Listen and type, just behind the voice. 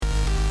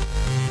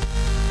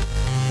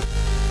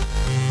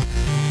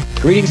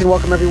Greetings and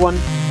welcome, everyone.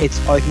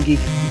 It's All You Can Geek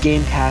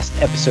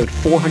Gamecast episode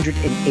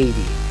 480.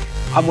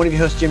 I'm one of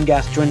your hosts, Jim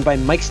Gass, joined by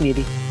Mike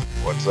Sneedy.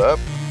 What's up?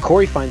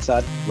 Corey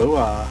Feinsod.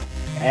 Aloha.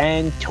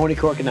 And Tony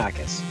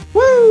Korkanakis.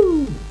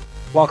 Woo!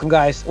 Welcome,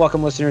 guys.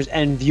 Welcome, listeners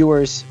and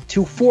viewers,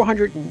 to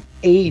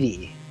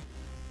 480.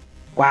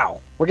 Wow.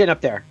 We're getting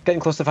up there.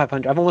 Getting close to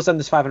 500. I've almost done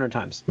this 500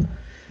 times.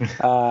 This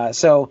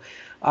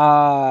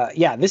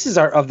is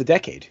our of the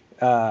decade.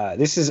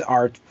 This is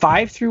our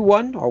 5 through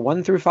 1 or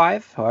 1 through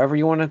 5, however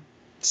you want to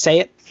say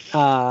it.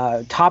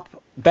 Top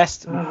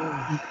best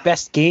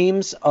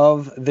games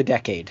of the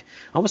decade.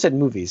 I almost said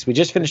movies. We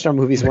just finished our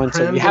movies one.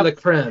 So if you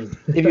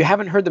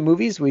haven't heard the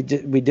movies, we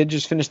did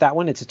just finish that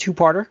one. It's a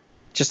two-parter,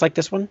 just like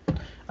this one.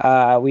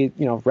 We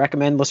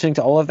recommend listening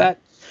to all of that.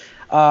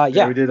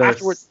 We did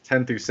afterwards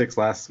 10 through 6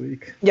 last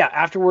week. Yeah,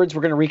 afterwards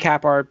we're going to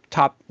recap our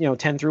top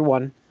 10 through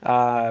 1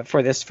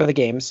 for the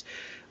games.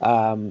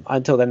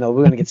 Until then, though,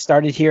 we're going to get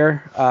started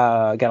here.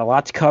 Got a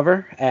lot to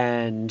cover,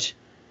 and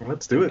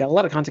let's do it. Got a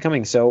lot of content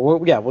coming, so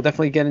we'll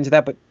definitely get into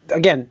that. But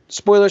again,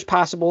 spoilers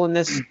possible in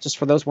this. Just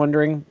for those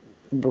wondering,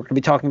 we're going to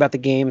be talking about the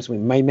games. We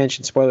might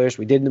mention spoilers.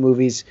 We did in the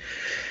movies.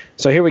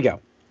 So here we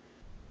go.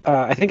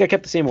 I think I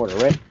kept the same order,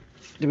 right?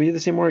 Did we do the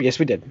same order? Yes,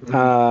 we did.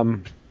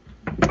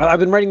 Mm-hmm. I've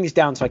been writing these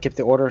down, so I kept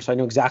the order, so I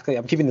know exactly.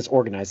 I'm keeping this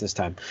organized this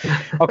time.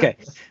 Okay.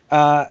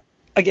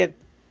 Again,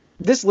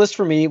 this list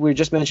for me, we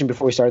just mentioned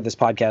before we started this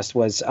podcast,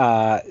 was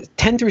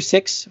 10 through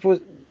 6,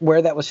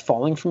 where that was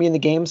falling for me in the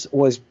games,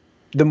 was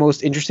the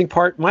most interesting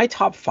part. My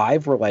top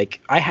 5 were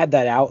like, I had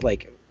that out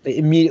like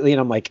immediately,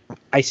 and I'm like,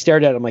 I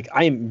stared at it, I'm like,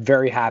 I am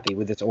very happy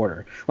with this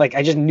order. Like,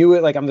 I just knew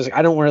it. Like, I'm just like,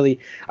 I don't really,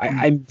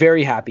 I'm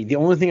very happy. The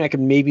only thing I could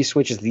maybe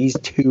switch is these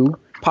two,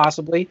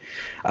 possibly.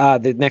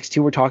 The next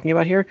two we're talking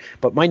about here.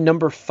 But my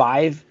number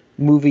 5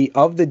 movie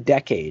of the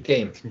decade.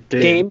 Game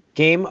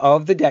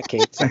of the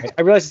decade. Sorry,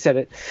 I realized I said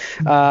it.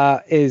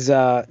 Is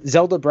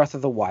Zelda Breath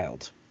of the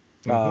Wild.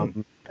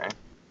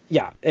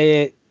 Yeah,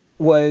 it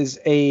was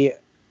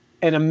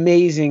an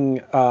amazing,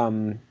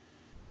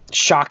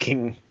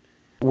 shocking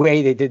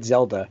way they did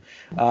Zelda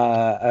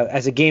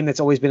as a game that's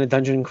always been a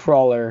dungeon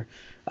crawler.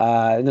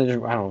 I don't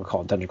want to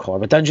call it dungeon crawler,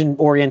 but dungeon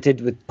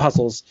oriented with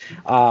puzzles.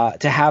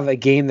 To have a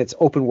game that's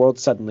open world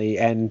suddenly,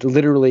 and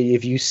literally,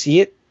 if you see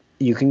it,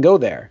 you can go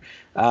there.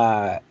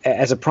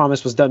 As a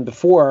promise was done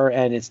before,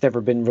 and it's never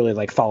been really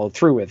like followed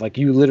through with. Like,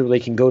 you literally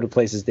can go to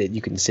places that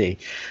you can see.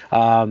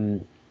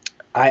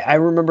 I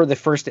remember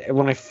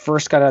when I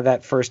first got out of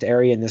that first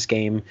area in this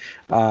game,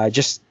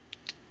 just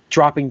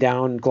gliding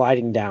down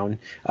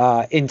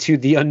into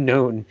the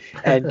unknown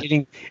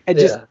and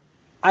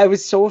I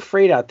was so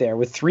afraid out there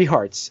with 3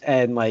 hearts,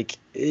 and like,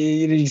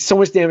 so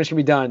much damage can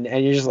be done,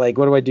 and you're just like,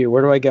 what do I do?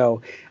 Where do I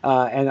go?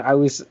 And I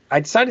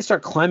decided to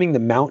start climbing the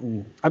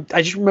mountain.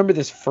 I just remember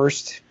this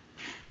first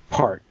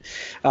part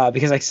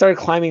because I started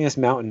climbing this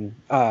mountain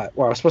where I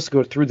was supposed to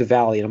go through the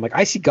valley, and I'm like,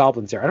 I see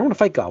goblins there. I don't want to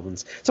fight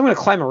goblins, so I'm going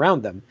to climb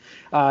around them.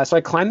 So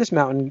I climbed this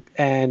mountain,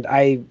 and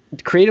I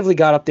creatively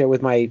got up there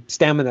with my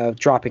stamina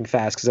dropping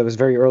fast because I was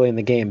very early in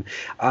the game.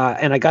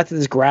 And I got to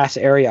this grass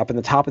area up in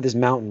the top of this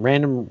mountain,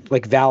 random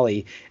like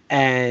valley,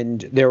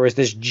 and there was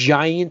this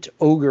giant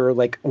ogre,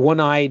 like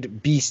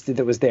one-eyed beast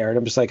that was there, and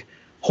I'm just like,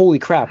 holy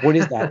crap, what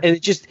is that? And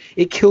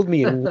it killed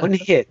me in one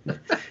hit.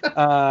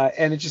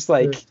 And it's just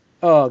like,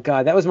 oh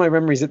god, that was my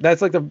memories.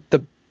 That's like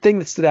the thing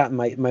that stood out in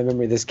my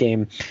memory of this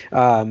game.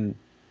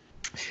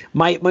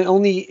 My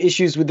only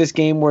issues with this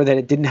game were that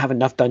it didn't have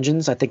enough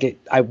dungeons. I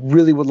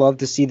really would love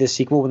to see the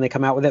sequel when they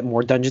come out with it,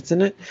 more dungeons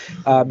in it,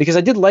 because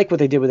I did like what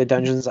they did with the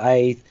dungeons.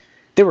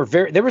 There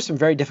were some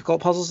very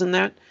difficult puzzles in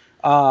that,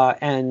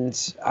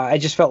 and I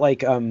just felt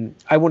like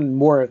I wanted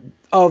more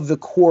of the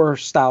core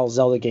style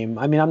Zelda game.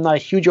 I mean, I'm not a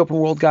huge open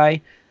world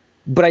guy,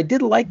 but I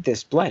did like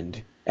this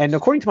blend. And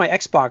according to my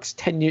Xbox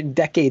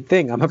 10-decade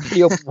thing, I'm a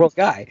pretty open world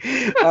guy.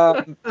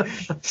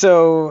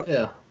 So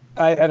yeah,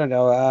 I don't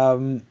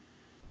know.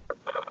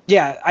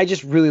 I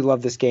just really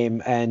love this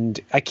game, and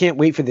I can't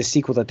wait for the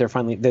sequel that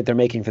they're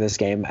making for this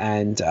game.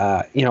 And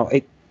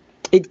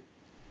it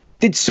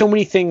did so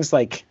many things.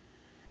 Like,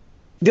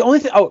 the only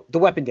thing, the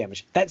weapon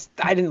damage. I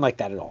didn't like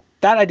that at all.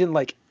 That I didn't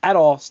like at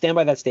all. Stand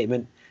by that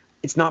statement.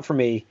 It's not for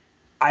me.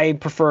 I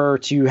prefer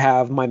to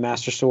have my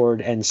Master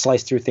Sword and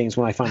slice through things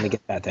when I finally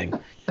get that thing.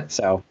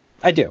 So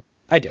I do.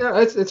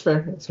 Yeah, it's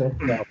fair. It's fair.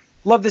 So,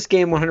 love this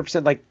game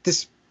 100%. Like,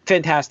 this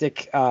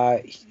fantastic,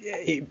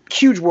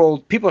 huge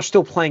world. People are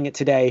still playing it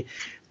today.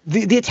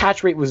 The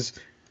attach rate was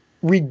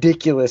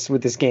ridiculous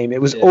with this game. It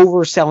was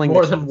overselling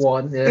more than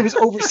one. Yeah. It was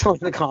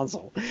overselling the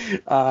console.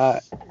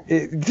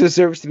 It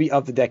deserves to be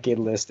of the decade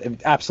list.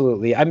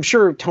 Absolutely. I'm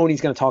sure Tony's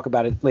going to talk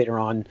about it later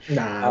on.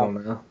 Nah, I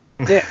don't know.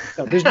 Yeah,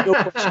 no, there's no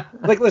question.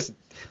 Like, listen,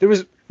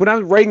 when I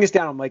was writing this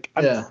down, I'm like,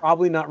 I'm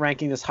probably not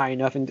ranking this high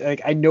enough, and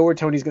like, I know where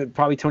Tony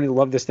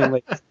loved this thing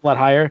like a lot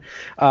higher.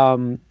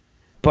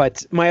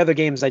 But my other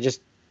games, I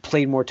just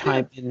played more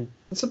time in.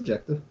 It's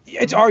subjective.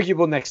 It's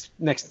arguable next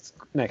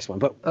one,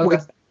 but okay.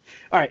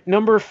 All right,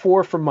 number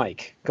 4 for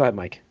Mike. Go ahead,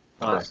 Mike.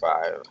 5.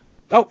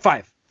 Oh,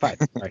 5. 5.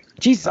 Right.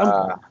 Jesus,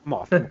 I'm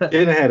off.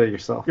 Get ahead of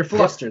yourself. You're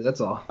flustered.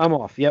 That's all. I'm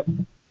off. Yep.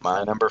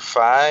 My number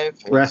 5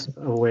 is Rest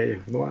away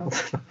from the wild.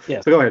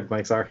 Yeah. So go ahead,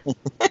 Mike. Sorry.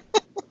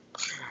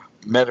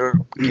 Metal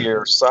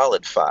Gear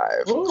Solid 5.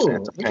 Oh,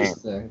 Phantom Pain.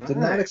 interesting. Did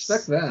not Nice.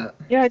 expect that.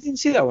 Yeah, I didn't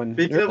see that one.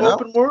 Speaking of No.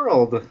 open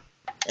world.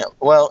 Yeah,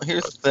 well,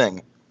 here's the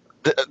thing.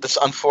 This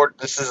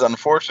is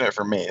unfortunate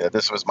for me that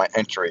this was my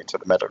entry to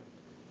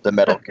the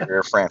Metal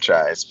Gear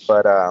franchise,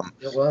 but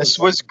It was. this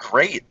was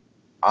great.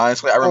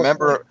 Honestly, I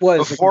remember it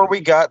was. before we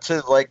got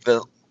to like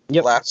the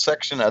Yep. last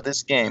section of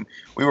this game,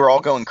 we were all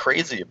going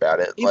crazy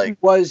about it. It Like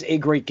was a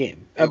great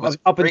game. it was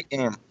a Up great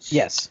game.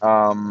 yes.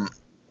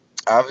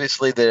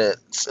 Obviously,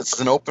 it's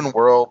an open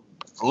world,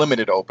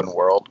 limited open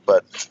world,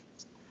 but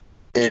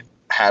it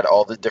had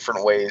all the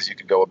different ways you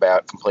could go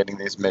about completing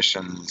these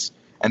missions.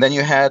 And then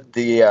you had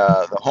the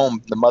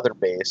mother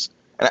base,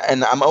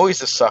 and I'm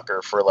always a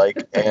sucker for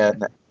like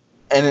an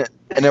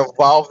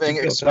evolving,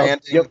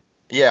 expanding,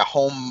 Yep.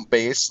 home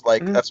base.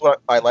 Like Mhm. that's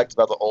what I liked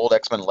about the old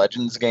X-Men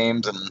Legends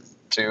games and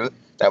too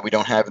that we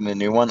don't have in the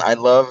new one. I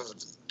love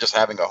just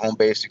having a home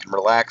base you can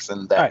relax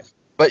in that, Alright.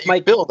 but you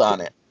Mike- build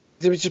on it.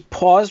 There was just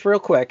pause real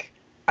quick.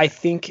 I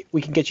think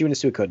we can get you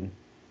into Suikoden.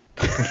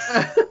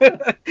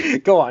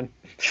 Go on.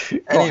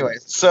 Anyway,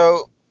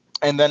 so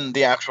and then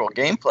the actual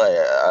gameplay,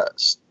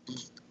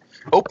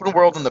 open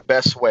world in the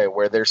best way,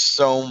 where there's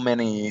so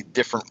many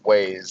different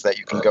ways that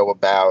you can go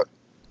about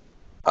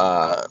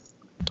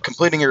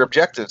completing your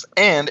objectives,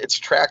 and it's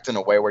tracked in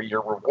a way where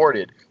you're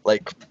rewarded,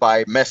 like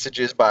by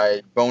messages,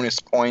 by bonus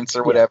points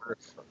or whatever,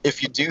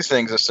 if you do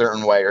things a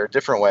certain way or a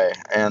different way,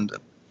 and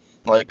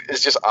like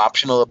it's just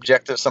optional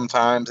objectives.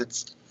 Sometimes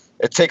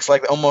it takes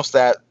like almost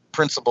that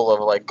principle of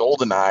like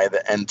GoldenEye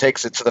and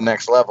takes it to the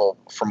next level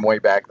from way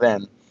back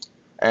then.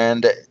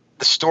 And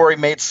the story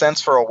made sense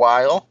for a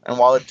while, and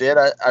while it did,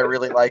 I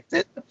really liked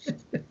it.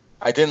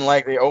 I didn't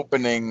like the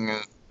opening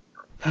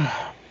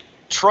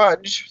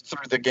trudge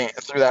through the game,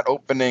 through that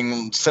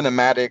opening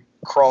cinematic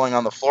crawling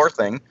on the floor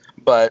thing,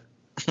 but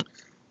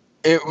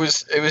it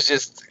was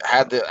just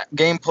had the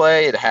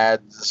gameplay, it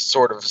had the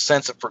sort of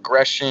sense of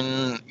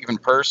progression, even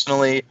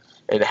personally,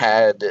 it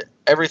had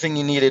everything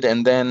you needed,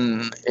 and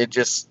then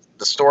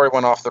the story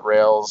went off the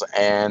rails,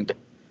 and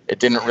it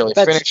didn't really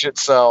finish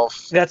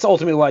itself. That's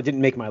ultimately why it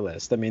didn't make my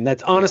list. I mean,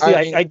 that's honestly,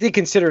 I did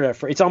consider it.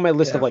 It's on my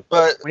list of like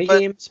 20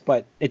 games,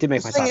 but it did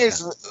make my top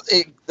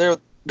 10.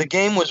 The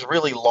game was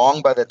really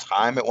long by the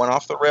time it went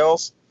off the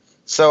rails.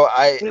 So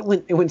It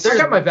went I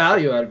got my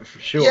value out of it for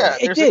sure. Yeah,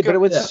 It did, but it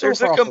was so there's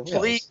far a off the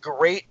complete rails.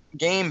 great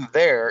game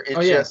there. It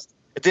Oh, yeah.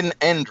 it didn't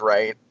end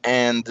right,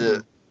 and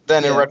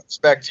then in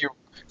retrospect, you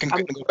can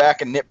go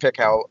back and nitpick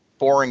how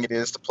boring it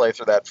is to play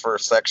through that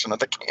first section of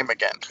the game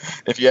again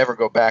if you ever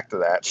go back to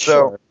that.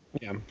 So,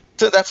 yeah.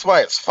 so that's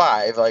why it's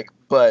 5. Like,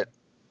 but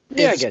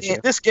Yeah, I get you.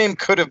 this game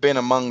could have been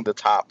among the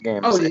top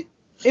games. Oh,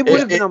 It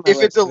would have been on my If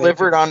list. it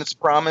delivered on its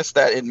promise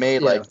that it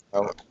made, like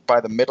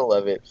by the middle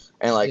of it,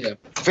 and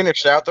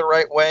finished out the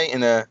right way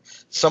in a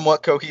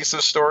somewhat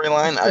cohesive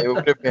storyline, it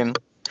would have been.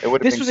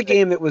 This was a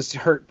game that was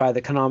hurt by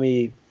the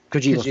Konami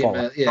Kojima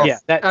fall. Yeah,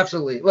 that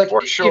absolutely. Like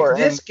For sure. if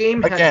this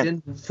game had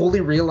again- been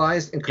fully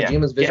realized in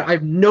Kojima's vision, Yeah. I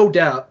have no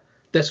doubt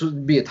this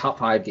would be a top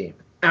 5 game.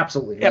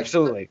 Absolutely. Like,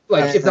 absolutely.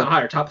 Like if not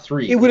higher, top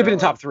 3. It would have been in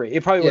top 3.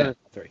 It probably would have been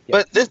top 3.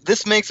 Yeah. But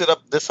this makes it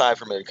up this high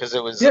for me because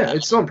it was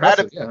it's so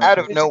impressive. out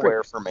of It's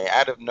nowhere for me,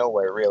 out of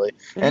nowhere really,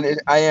 and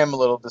I am a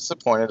little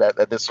disappointed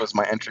that this was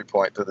my entry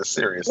point to the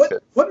series.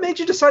 What made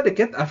you decide to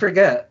get? I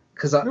forget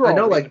because I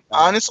know like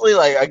Honestly,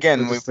 like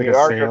again, Was we this like a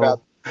argue sale?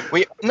 about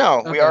we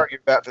Okay. argue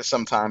about this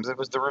sometimes. It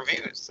was the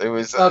reviews. It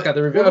was okay,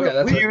 the review. Okay,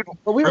 that's reviewed,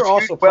 But we were reviewed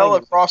also well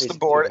playing it across the basically.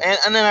 board,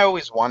 and then I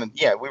always wanted.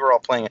 Yeah, we were all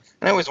playing it,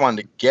 and I always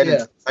wanted to get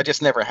it. I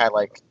just never had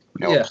like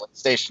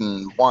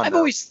PlayStation 1.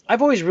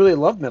 I've always really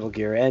loved Metal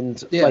Gear, and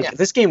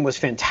this game was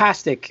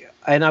fantastic.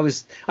 And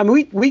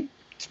we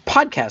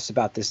podcast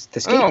about this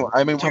game. Oh,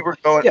 I mean, we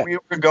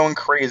were going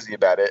crazy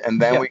about it,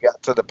 and then we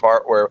got to the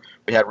part where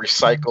we had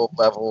recycled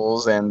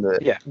levels, and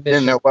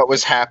didn't know what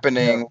was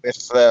happening with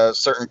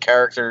certain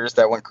characters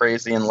that went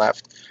crazy and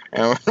left,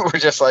 and we're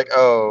just like,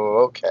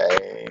 oh,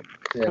 okay.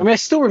 I mean, I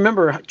still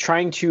remember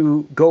trying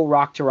to go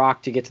rock to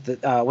rock to get to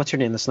the what's her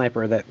name, the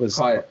sniper that was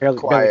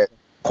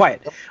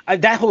Quiet.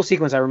 That whole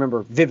sequence I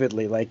remember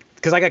vividly, like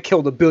because I got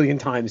killed a billion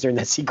times during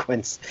that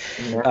sequence.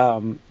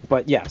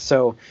 But yeah,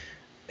 so.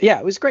 Yeah,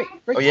 it was great.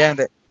 Oh yeah,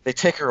 they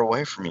take her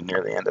away from you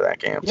near the end of that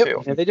game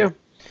too. Yeah, they do.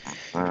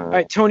 All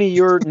right, Tony,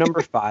 you're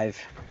number 5.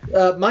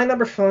 My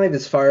number 5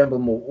 is Fire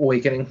Emblem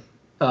Awakening.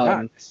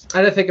 I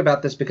didn't think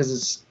about this because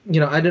it's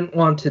I didn't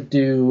want to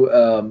do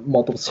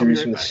multiple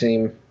series from the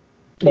same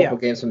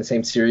games from the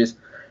same series,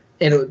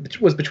 and it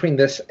was between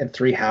this and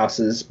Three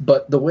Houses.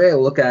 But the way I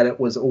look at it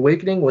was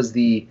Awakening was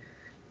the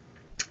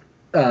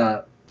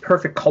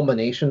perfect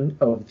culmination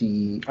of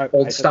the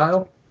old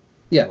style.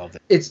 Yeah,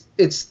 it's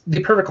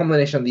the perfect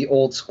combination of the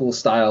old school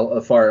style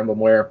of Fire Emblem,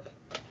 where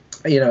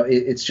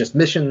it's just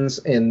missions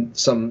and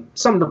some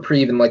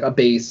reprieve and like a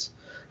base,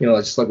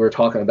 just like we were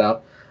talking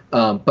about.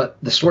 But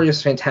the story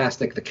was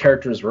fantastic. The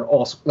characters were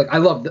also like I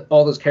loved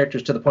all those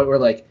characters to the point where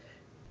like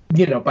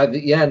by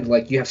the end,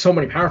 like, you have so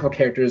many powerful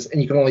characters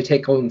and you can only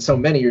take on so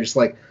many. You're just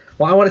like,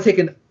 well, I want to take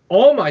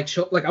all my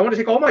children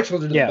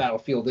to the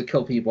battlefield to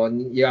kill people,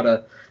 and you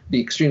gotta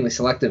be extremely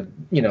selective,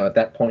 at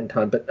that point in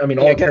time. But I mean,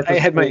 all the characters. I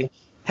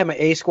had my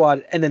A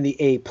squad and then the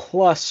A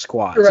plus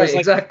squad. Right, so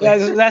exactly.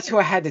 That's who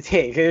I had to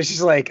take. It was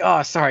just like,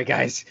 oh, sorry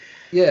guys.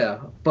 Yeah,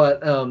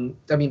 but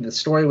I mean, the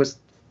story was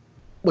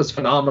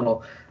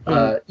phenomenal.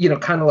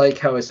 Kind of like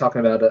how I was talking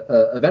about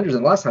Avengers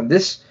and last time.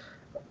 This,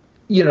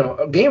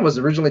 a game was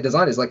originally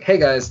designed as like, hey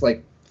guys,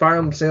 like, Fire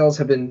Emblem sales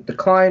have been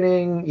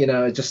declining.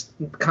 It's just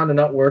kind of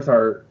not worth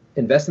our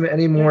investment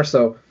anymore.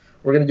 So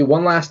we're gonna do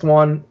one last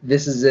one.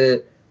 This is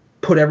it.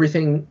 Put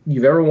everything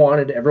you've ever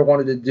wanted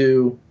to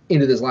do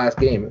into this last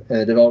game.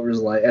 And the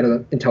developers, like,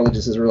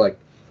 Intelligences, were like,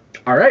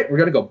 all right, we're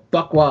gonna go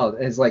buck wild.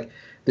 And it's like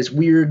this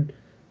weird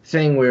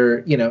thing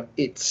where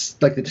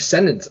it's like the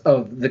descendants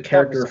of the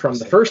character from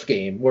the first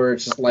game, where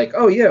it's just like,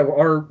 oh yeah,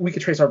 we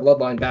could trace our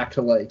bloodline back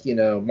to, like,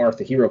 Marth,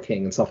 Hero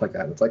King and stuff like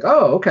that. And it's like,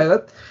 oh, okay,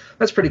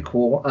 that's pretty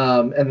cool.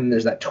 And then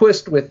there's that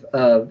twist with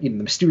the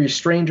mysterious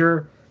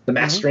stranger, the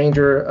masked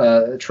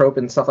stranger trope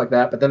and stuff like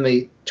that. But then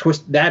they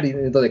twist that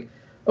into, like,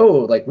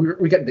 oh, like,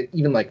 we got into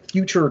even, like,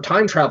 future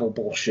time travel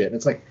bullshit. And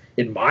it's like,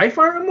 in my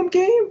Fire Emblem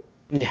game,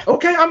 yeah,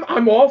 okay,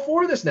 I'm all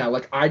for this now.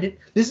 Like,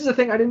 this is a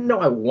thing I didn't know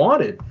I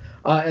wanted.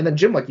 And then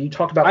Jim, like you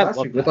talked about last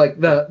week, with like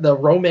the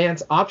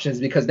romance options,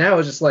 because now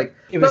it's just like,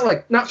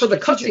 not for the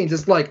cutscenes,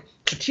 it's like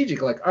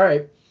strategic. Like, all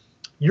right,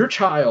 your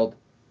child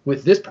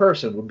with this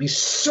person would be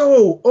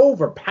so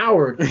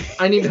overpowered.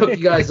 I need to hook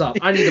you guys up.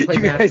 I need to play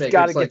matchmaking. You guys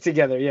got to get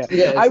together.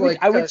 Yeah.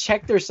 I would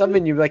check their summon,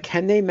 and you'd be like,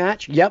 can they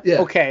match? Yep.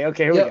 Yeah. Okay.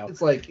 Here we go.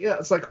 It's like,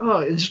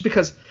 it's just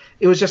because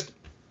it was just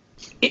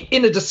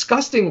in a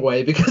disgusting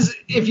way. Because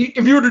if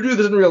you were to do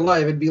this in real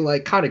life, it'd be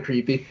like kind of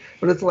creepy.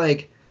 But it's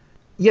like,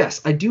 yes,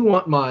 I do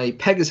want my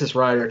Pegasus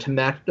Rider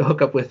to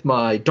hook up with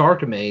my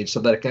Dark Mage, so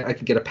that I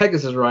can get a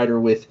Pegasus Rider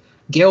with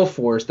Gale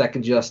Force that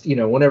can just,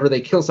 whenever they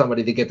kill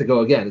somebody, they get to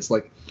go again. It's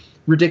like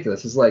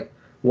ridiculous. It's like,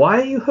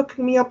 why are you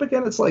hooking me up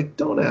again? It's like,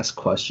 don't ask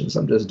questions.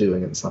 I'm just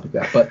doing it and stuff like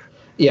that. But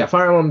yeah,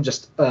 Fire Emblem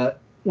just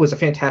was a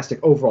fantastic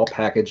overall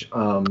package,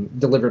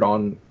 delivered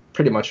on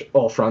pretty much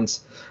all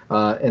fronts.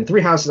 And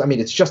Three Houses, I mean,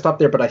 it's just up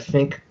there, but I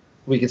think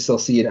we can still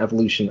see an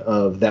evolution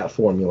of that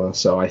formula.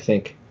 So I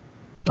think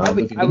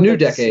the new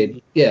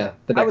decade, I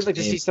would like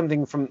to see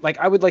something from, like,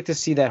 I would like to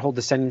see that whole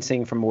Descendants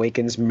thing from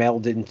Awakens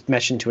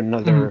mesh into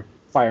another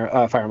Fire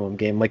Emblem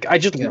game. Like, I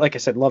just, like I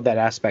said, love that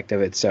aspect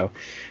of it. So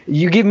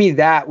you give me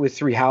that with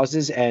Three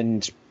Houses,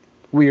 and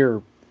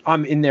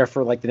I'm in there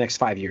for like the next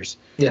 5 years.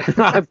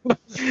 Yeah.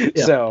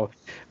 So,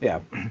 yeah.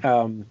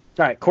 All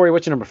right, Corey,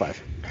 what's your number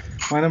 5?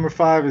 My number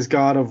 5 is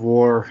God of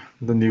War,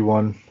 the new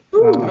one.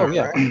 That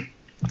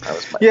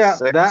was my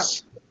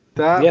 6.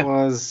 That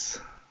was.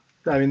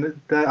 I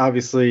mean, that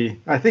obviously,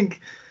 I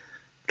think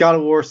God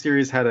of War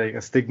series had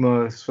a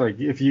stigma. It's like,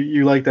 if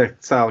you like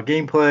that style of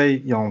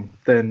gameplay,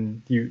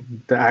 then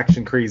the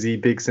action crazy,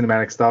 big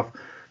cinematic stuff.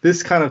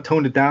 This kind of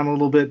toned it down a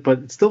little bit, but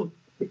it still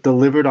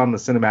delivered on the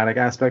cinematic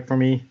aspect for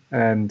me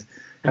and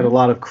had a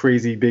lot of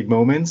crazy big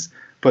moments.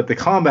 But the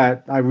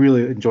combat, I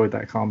really enjoyed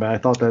that combat. I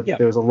thought that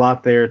there was a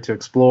lot there to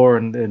explore,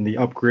 and the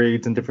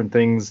upgrades and different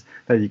things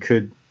that you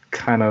could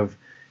kind of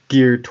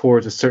gear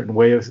towards a certain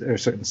way or a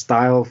certain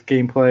style of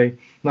gameplay.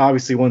 Now,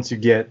 obviously, once you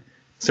get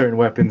certain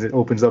weapons, it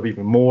opens up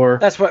even more.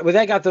 That's what when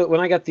I got the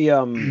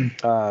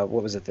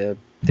what was it, the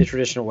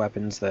traditional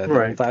weapons,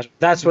 the flash.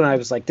 That's when I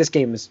was like, this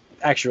game is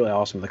actually really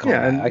awesome. The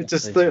combat. Yeah,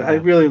 and I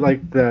really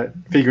liked that,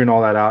 figuring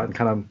all that out and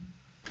kind of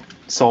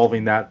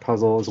solving that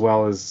puzzle, as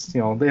well as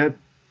they had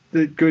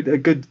a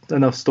good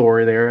enough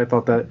story there. I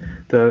thought that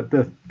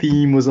the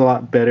theme was a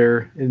lot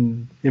better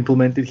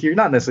implemented here.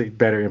 Not necessarily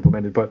better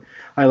implemented, but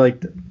I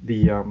liked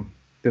the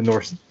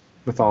Norse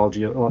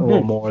mythology a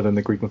little more than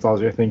the Greek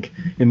mythology, I think,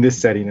 in this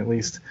setting at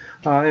least.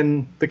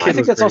 And the kid, I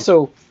think that's great.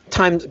 Also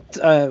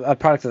a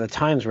product of the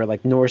times, where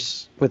like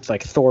Norse, with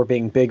like Thor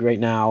being big right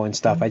now and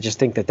stuff. I just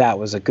think that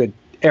was a good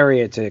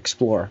area to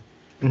explore.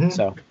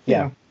 So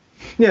yeah,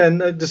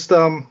 and just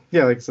like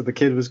I said, the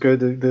kid was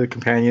good. The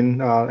companion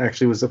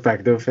actually was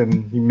effective,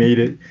 and he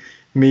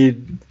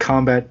made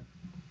combat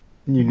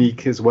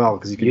unique as well,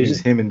 because you could use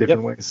him in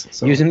different ways.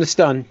 So. Use him to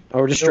stun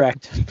or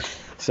distract.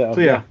 So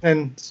yeah,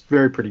 and it's a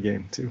very pretty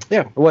game too.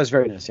 Yeah, it was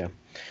very nice. Yeah.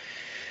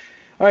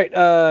 All right,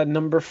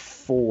 number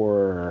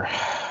 4.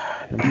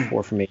 Number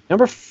 4 for me.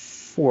 Number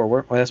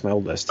 4. That's my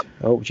old list.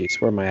 Oh,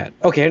 jeez, where am I at?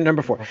 Okay,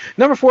 number 4.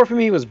 Number 4 for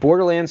me was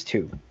Borderlands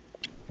 2,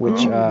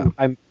 which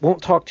I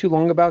won't talk too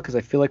long about, because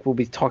I feel like we'll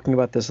be talking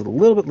about this a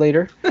little bit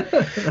later.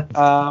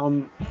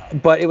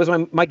 But it was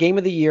my game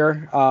of the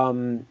year.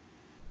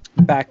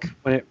 Back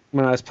when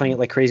I was playing it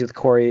like crazy with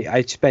Corey,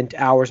 I spent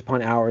hours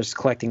upon hours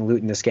collecting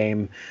loot in this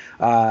game.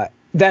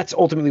 That's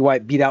ultimately why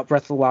it beat out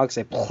Breath of the Wild, because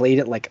I played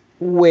it like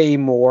way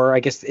more.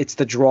 I guess it's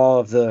the draw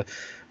of the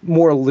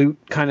more loot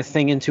kind of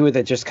thing into it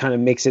that just kind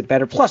of makes it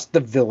better. Plus the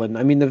villain.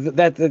 I mean,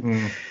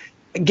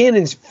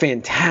 Ganon's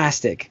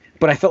fantastic,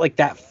 but I felt like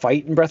that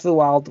fight in Breath of the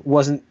Wild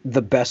wasn't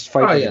the best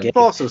fight of the game.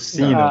 I've also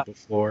seen it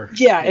before.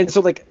 Yeah, and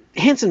so like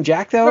Handsome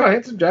Jack though. No,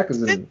 Handsome Jack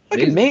is that an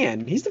fucking amazing.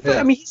 man. He's the. Yeah.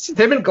 I mean, he's.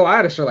 Him and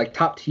Gladys are like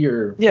top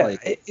tier. Yeah,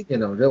 like,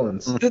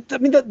 villains. I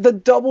mean,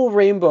 the double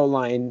rainbow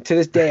line to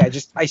this day,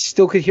 I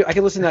still could hear. I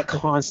could listen to that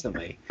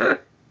constantly.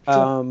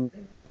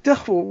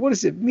 Double, what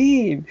does it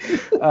mean?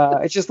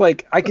 It's just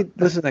like I could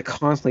listen to that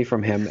constantly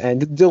from him,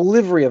 and the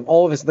delivery of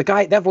all of his. The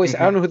guy, that voice. I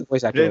don't know who the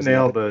voice actor was. They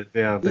nailed the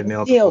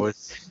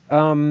voice.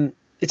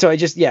 So I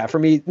just, for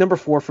me, number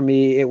 4 for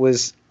me, it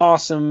was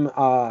awesome.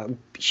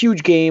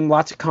 Huge game,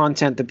 lots of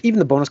content. Even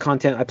the bonus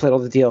content, I played all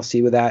the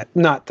DLC with that.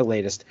 Not the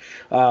latest,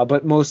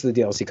 but most of the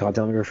DLC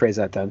content. Let me rephrase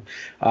that then.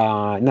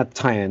 Not the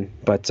tie-in,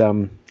 but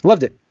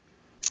loved it.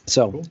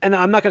 So, cool. And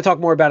I'm not going to talk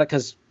more about it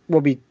because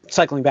we'll be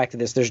cycling back to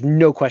this. There's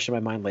no question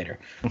in my mind later.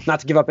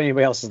 Not to give up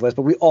anybody else's list,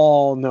 but we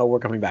all know we're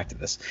coming back to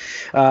this.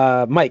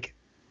 Mike.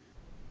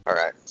 All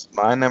right.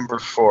 My number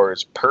 4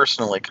 is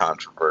personally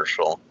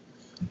controversial.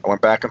 I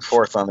went back and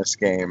forth on this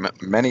game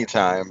many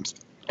times,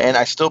 and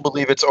I still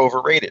believe it's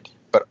overrated.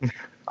 But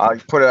I'll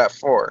put it at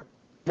 4.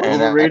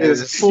 Overrated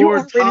is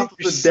 4 top of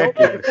the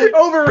decade.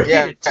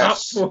 Overrated top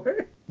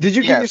 4. Did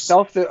you give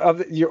yourself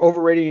you're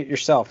overrating it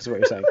yourself? Is what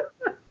you're saying?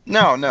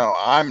 No,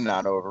 I'm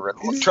not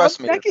overrated. Trust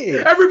me.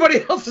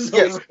 Everybody else is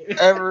overrated.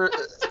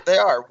 They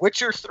are.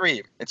 Witcher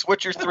 3. It's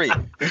Witcher 3.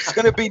 It's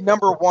going to be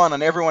number 1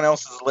 on everyone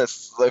else's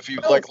list if you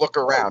look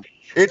around.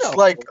 It's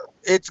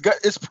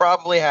it's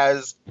probably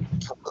has.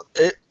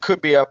 It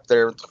could be up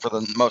there for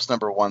the most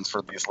number 1s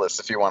for these lists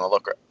if you want to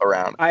look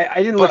around.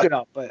 I didn't look it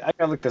up, but I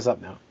gotta look this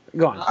up now.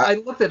 Go on. I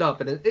looked it up,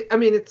 and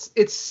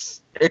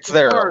it's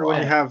there. Hard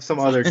when you have some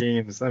other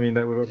games. I mean,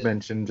 that were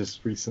mentioned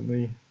just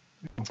recently.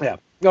 Yeah.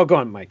 Go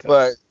on, Mike.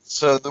 But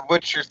so The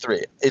Witcher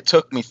 3, it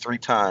took me 3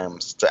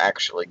 times to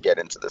actually get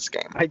into this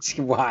game.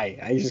 Why?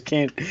 I just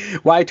can't.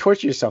 Why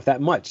torture yourself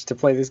that much to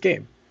play this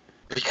game?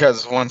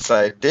 Because once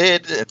I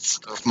did, it's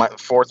my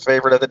 4th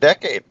favorite of the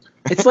decade.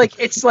 It's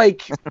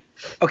like,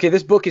 okay,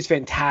 this book is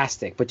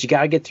fantastic, but you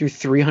got to get through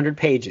 300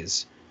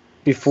 pages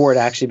before it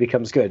actually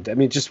becomes good. I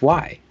mean, just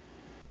why?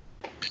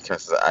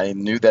 Because I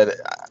knew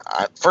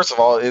that. First of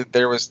all,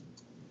 there was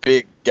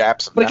big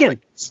gaps. But again,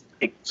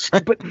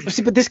 but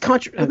this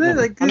country.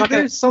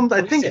 There's some.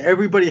 I think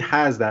everybody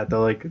has that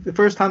though. Like the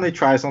first time they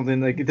try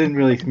something, like it didn't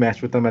really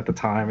mesh with them at the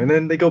time, and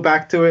then they go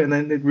back to it, and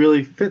then it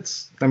really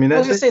fits. I mean,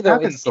 that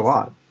happens a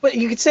lot. But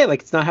you could say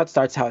like it's not how it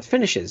starts, how it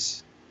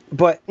finishes.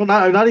 But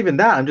not even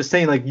that. I'm just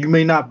saying like you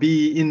may not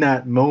be in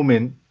that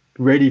moment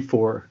ready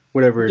for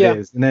whatever it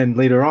is, and then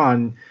later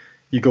on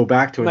you go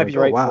back to it. And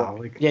like, wow.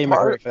 You might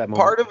be right for that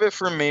moment. Part of it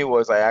for me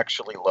was I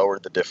actually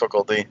lowered the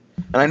difficulty,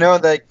 and I know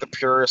that the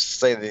purists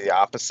say the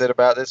opposite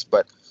about this,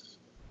 but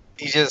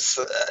you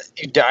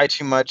die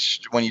too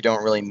much when you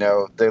don't really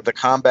know. The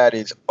combat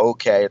is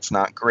okay, it's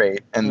not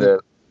great, and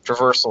the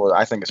traversal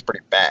I think is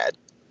pretty bad.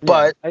 Yeah,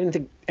 but I didn't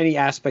think any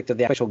aspect of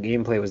the actual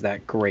gameplay was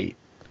that great.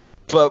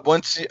 But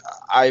once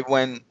I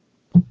went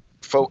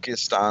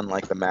focused on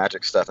like the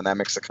magic stuff, and that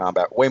makes the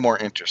combat way more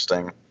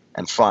interesting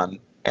and fun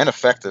and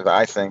effective,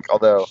 I think.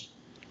 Although,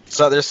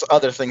 so there's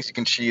other things you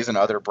can cheese in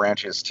other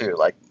branches too,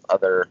 like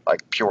other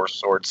like pure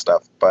sword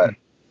stuff. But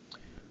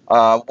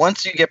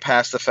once you get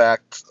past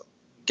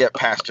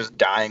just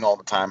dying all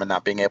the time and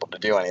not being able to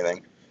do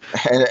anything,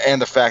 and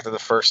the fact that the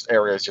first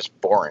area is just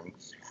boring,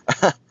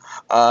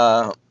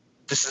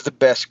 this is the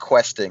best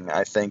questing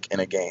I think in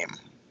a game.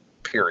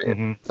 Period.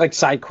 Mm-hmm. Like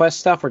side quest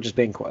stuff, or just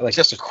being like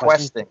just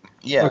questing.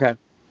 Yeah. Okay.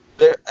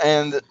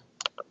 And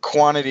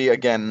quantity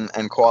again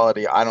and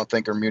quality, I don't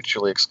think are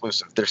mutually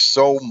exclusive. There's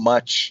so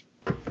much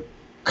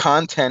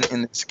content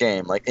in this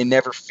game, like it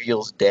never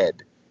feels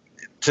dead.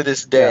 To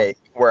this day,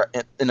 where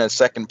in a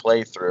second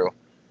playthrough,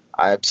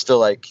 I'm still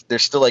like,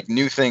 there's still like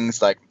new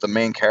things like the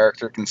main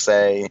character can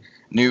say,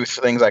 new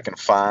things I can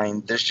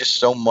find. There's just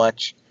so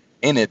much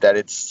in it that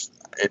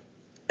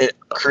it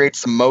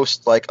creates the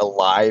most like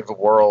alive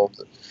world.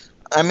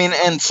 I mean,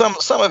 and some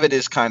of it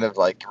is kind of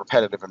like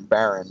repetitive and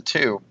barren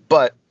too,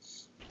 but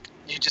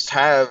you just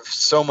have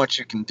so much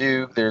you can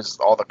do. There's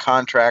all the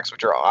contracts,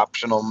 which are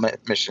optional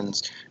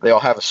missions. They all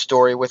have a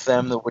story with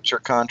them, the Witcher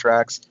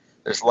contracts.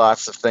 There's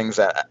lots of things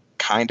that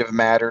kind of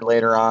matter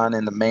later on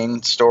in the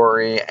main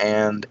story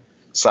and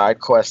side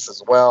quests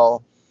as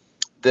well.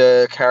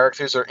 The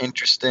characters are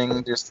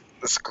interesting. There's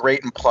this great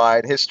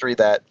implied history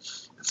that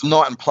it's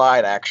not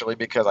implied actually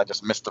because I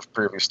just missed the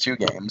previous 2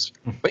 games.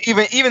 But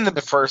even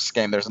the first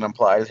game, there's an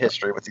implied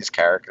history with these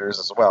characters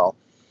as well,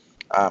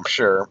 I'm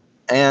sure.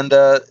 And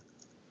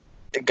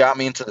it got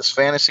me into this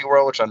fantasy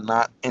world, which I'm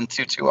not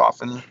into too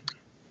often.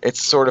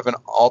 It's sort of an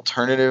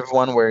alternative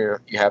one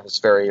where you have this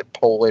very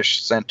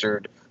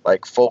Polish-centered,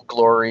 like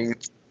folklore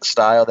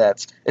style.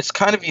 It's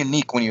kind of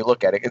unique when you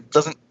look at it. It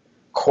doesn't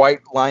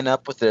quite line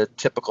up with the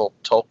typical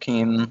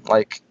Tolkien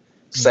like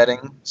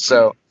setting,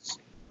 so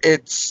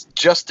it's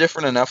just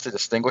different enough to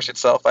distinguish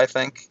itself, I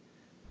think.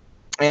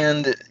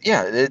 And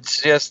yeah,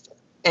 it's just,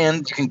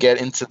 and you can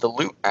get into the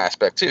loot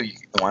aspect too. You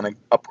want to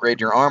upgrade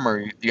your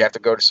armor, you have to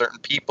go to certain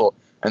people,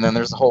 and then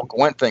there's the whole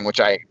Gwent thing,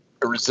 which I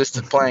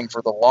resisted playing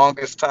for the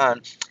longest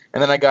time.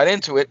 And then I got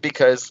into it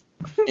because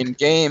in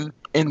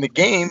the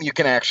game you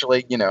can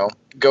actually,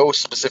 go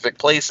specific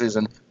places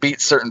and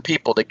beat certain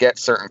people to get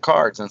certain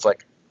cards, and it's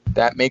like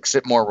that makes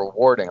it more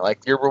rewarding. Like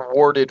you're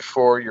rewarded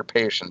for your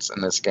patience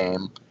in this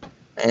game,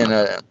 and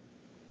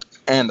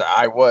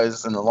I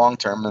was in the long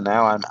term, and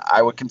now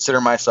I would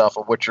consider myself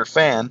a Witcher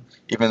fan,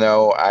 even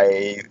though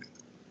I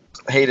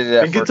hated it at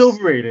I think first. it's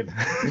overrated.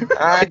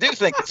 I do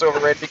think it's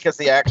overrated because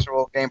the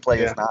actual gameplay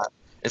is not.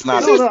 It's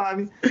not. No, I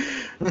mean,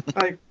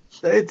 like,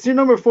 it's your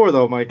number 4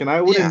 though, Mike, and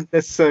I wouldn't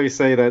necessarily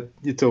say that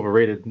it's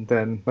overrated.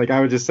 Then, like,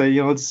 I would just say,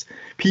 it's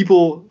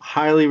people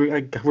highly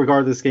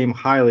regard this game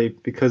highly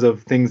because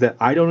of things that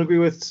I don't agree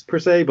with per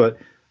se, but.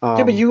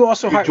 But you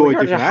also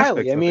regard it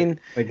highly. I mean,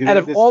 out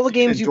of all the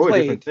games you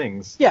played, out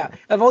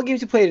of all the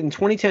games you played in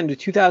 2010 to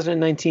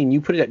 2019,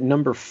 you put it at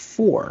number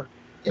 4.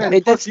 Yeah,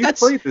 that's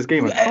played this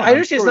game. I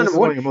understand it's not number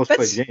 1. Most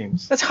played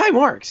games. That's high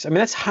marks. I mean,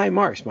 that's high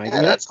marks, Mike. Yeah, I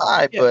mean, that's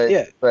high, but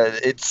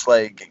it's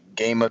like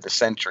game of the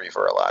century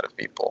for a lot of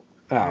people.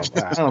 Oh, wow.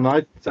 I don't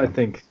know. I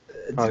think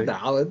it's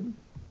valid.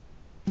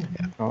 Yeah.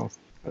 Oh, all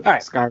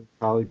right. Skyrim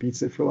probably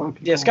beats it for a lot of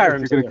people. Yeah,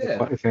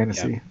 Skyrim's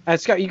fantasy.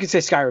 Yeah. You could say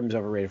Skyrim's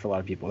overrated for a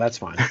lot of people. That's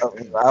fine.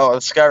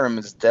 Skyrim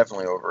is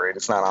definitely overrated.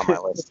 It's not on my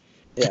list.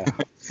 Yeah,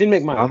 didn't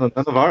make mine. None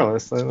of our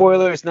lists.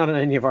 Spoilers, not on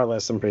any of our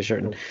lists. I'm pretty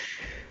certain.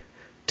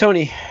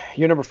 Tony,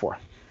 you're number 4.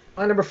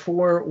 My number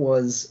 4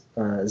 was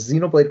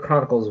Xenoblade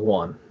Chronicles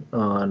 1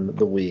 on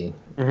the Wii.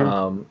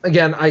 Mm-hmm.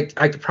 Again, I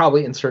could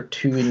probably insert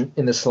 2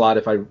 in this slot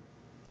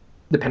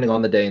depending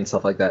on the day and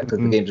stuff like that, because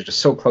the games are just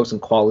so close in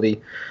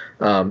quality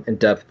and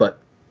depth. But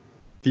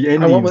the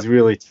ending's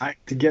really tied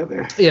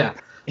together. Yeah.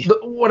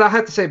 What I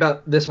have to say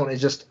about this one is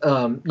just,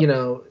 first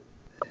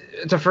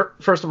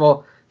of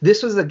all,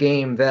 this was a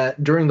game that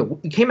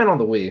it came out on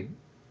the Wii,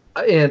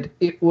 and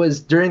it was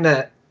during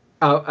that,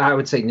 I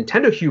would say,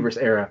 Nintendo hubris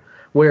era,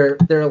 where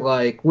they're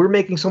like, we're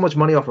making so much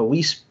money off of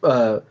Wii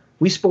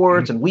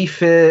Sports and Wii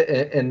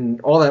Fit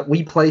and all that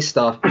Wii Play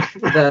stuff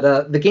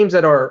that the games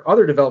that our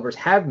other developers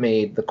have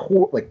made, the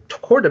core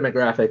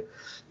demographic,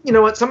 you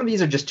know what, some of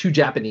these are just too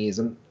Japanese,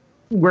 and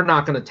we're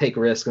not going to take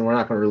risks, and we're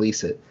not going to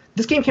release it.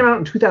 This game came out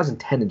in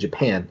 2010 in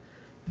Japan,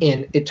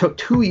 and it took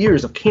 2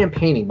 years of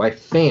campaigning by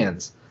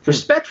fans,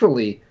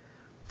 respectfully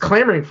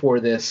clamoring for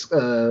this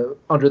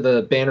under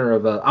the banner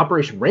of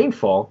Operation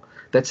Rainfall,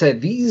 that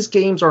said these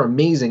games are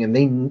amazing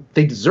and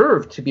they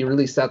deserve to be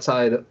released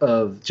outside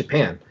of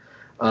Japan.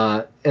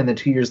 And then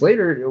 2 years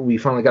later, we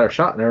finally got our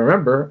shot. And I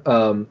remember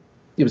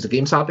it was a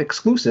GameStop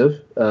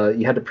exclusive.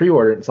 You had to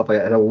pre-order it and stuff like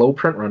that. It had a low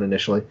print run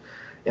initially.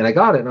 And I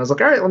got it, and I was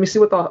like, all right, let me see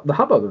what the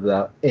hubbub of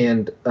that.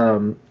 And,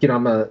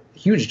 I'm a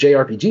huge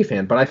JRPG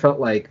fan, but I felt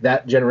like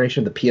that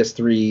generation, the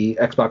PS3,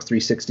 Xbox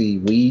 360,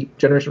 Wii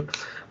generation,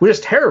 was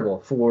just terrible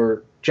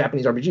for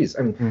Japanese RPGs.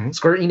 I mean,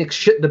 Square Enix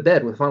shit the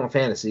bed with Final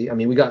Fantasy. I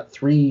mean, we got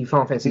 3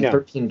 Final Fantasy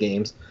 13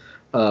 games.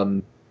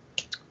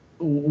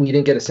 We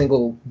didn't get a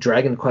single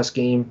Dragon Quest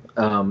game.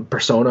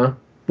 Persona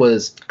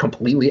was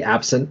completely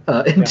absent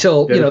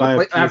until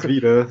after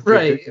Vita.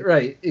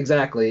 Right,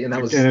 exactly, and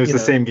that was it was the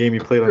same game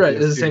you played on. Right, it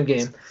was the same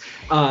game.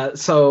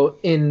 So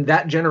in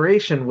that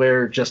generation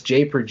where just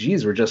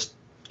JRPGs were just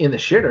in the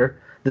shitter,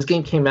 this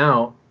game came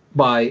out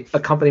by a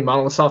company,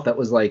 Monolith Soft, that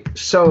was like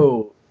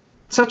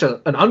such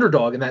an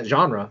underdog in that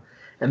genre,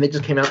 and they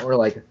just came out and were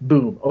like,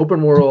 boom,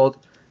 open world.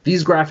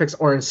 These graphics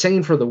are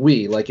insane for the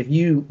Wii. Like, if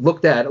you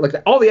looked at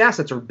it, all the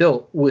assets are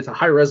built with a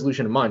high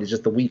resolution in mind. It's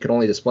just the Wii could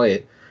only display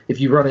it. If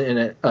you run it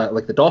in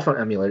like the Dolphin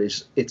emulator,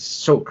 it's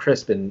so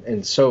crisp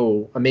and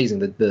so amazing.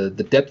 The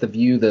depth of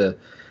view, the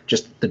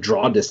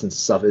draw distance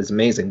stuff is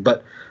amazing.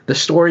 But the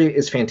story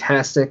is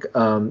fantastic.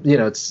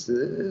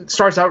 It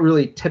starts out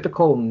really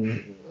typical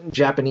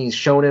Japanese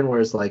shonen, where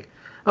it's like,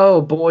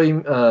 oh, boy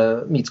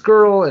meets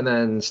girl, and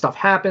then stuff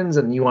happens,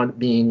 and you want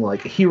being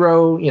like a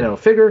hero,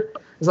 figure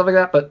and stuff like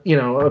that. But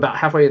about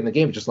halfway in the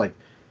game, it just like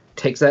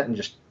takes that and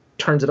just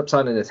turns it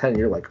upside in its head, and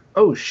you're like,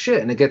 oh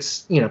shit! And it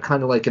gets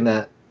kind of like in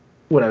that.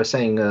 What I was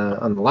saying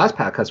on the last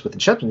podcast with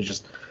Inception, it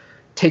just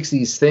takes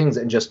these things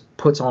and just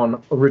puts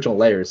on original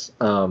layers.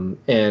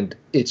 And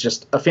it's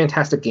just a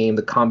fantastic game.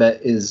 The combat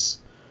is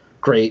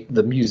great.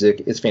 The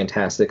music is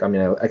fantastic. I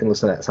mean, I can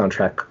listen to that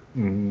soundtrack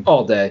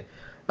all day.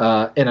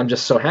 And I'm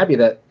just so happy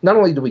that not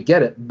only do we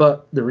get it,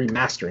 but they're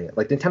remastering it.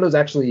 Like, Nintendo's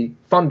actually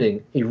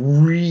funding a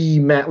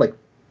remaking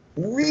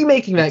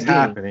that game.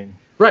 Happening.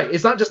 Right.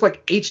 It's not just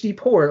like HD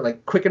port,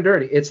 like quick and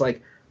dirty. It's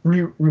like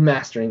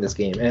remastering this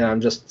game, and I'm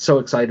just so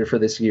excited for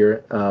this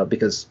year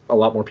because a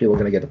lot more people are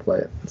going to get to play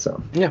it.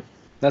 So yeah,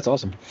 that's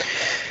awesome.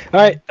 All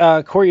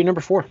right, Corey, you're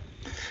number 4.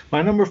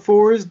 My number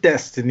 4 is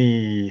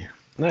Destiny.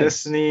 Nice.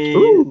 Destiny.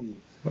 Ooh,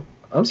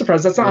 I'm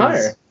surprised that's not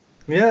higher.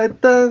 Yeah,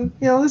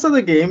 there's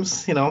other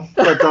games,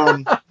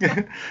 but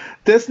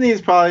Destiny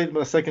is probably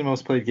the second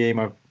most played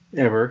game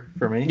ever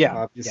for me. Yeah,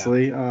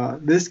 obviously. Yeah.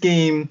 This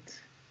game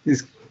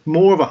is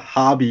more of a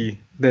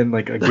hobby than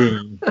like a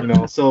game,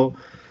 So.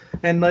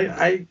 And like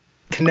I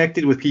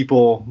connected with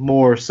people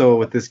more so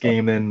with this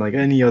game than like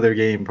any other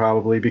game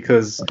probably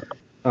because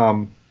of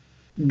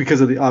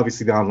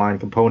the online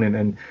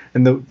component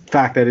and the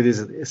fact that it is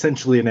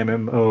essentially an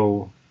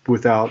MMO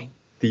without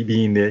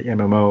being the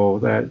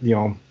MMO that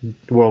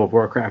World of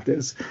Warcraft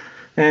is.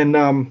 And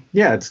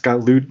yeah, it's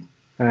got loot,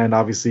 and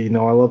obviously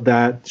I love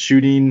that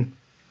shooting,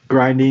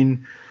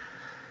 grinding.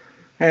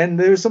 And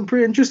there's some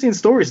pretty interesting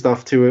story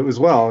stuff to it as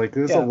well. Like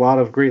there's a lot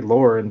of great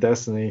lore in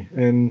Destiny,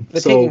 and the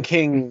Taken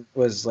King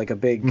was like a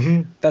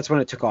big. That's when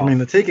it took off. I mean,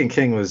 the Taken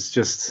King was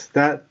just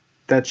that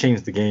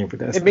changed the game for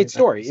Destiny. It made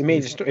story. It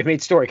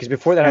made story because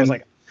before that I was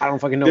like, I don't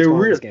fucking know what's going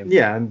on in this game.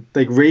 Yeah, and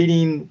like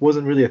raiding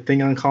wasn't really a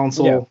thing on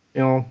console.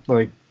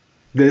 Like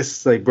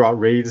this like brought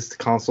raids to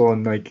console,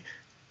 and like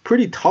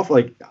pretty tough.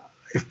 Like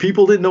if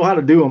people didn't know how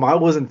to do them, I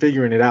wasn't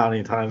figuring it out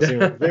anytime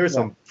soon. There were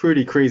some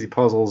pretty crazy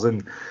puzzles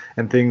and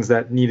things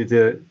that needed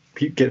to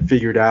get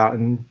figured out,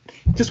 and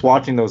just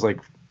watching those like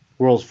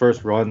world's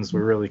first runs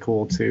were really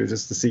cool too,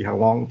 just to see how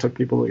long it took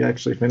people to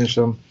actually finish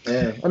them.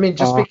 Yeah, I mean,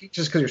 just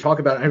because you're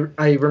talking about it,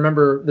 I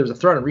remember there was a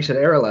thread on Reset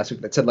Era last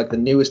week that said like the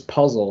newest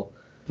puzzle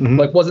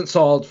like wasn't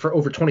solved for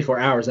over 24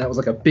 hours. That was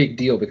like a big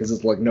deal because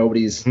it's like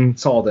nobody's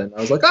solved it.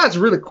 I was like, it's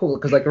really cool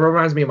because like it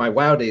reminds me of my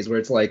WoW days where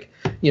it's like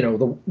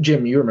the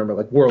Jim, you remember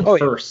like world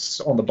firsts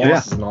on the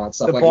bosses and all that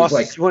stuff. The like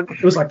bosses,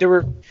 it was like there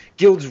were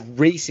guilds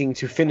racing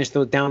to finish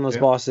down those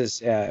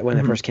bosses when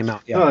they first came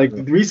out. Yeah, like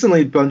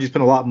recently Bungie's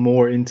been a lot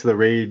more into the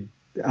raid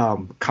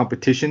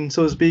competition,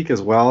 so to speak,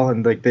 as well,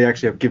 and like they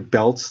actually give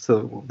belts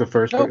to the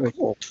first.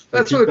 Cool.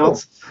 That's really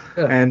belts.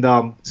 Cool. Yeah.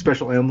 And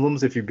special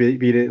emblems if you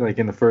beat it like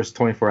in the first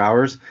 24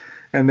 hours.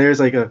 And there's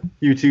like a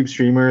YouTube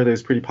streamer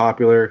that's pretty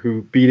popular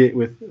who beat it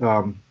with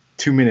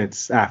 2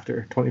 minutes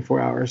after 24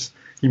 hours.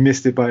 He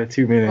missed it by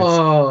 2 minutes.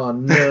 Oh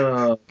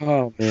no!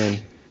 Oh man!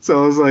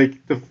 So it was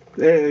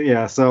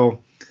like So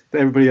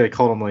everybody like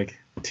called him like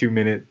 2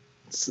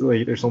 minutes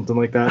late or something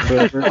like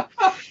that.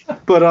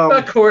 But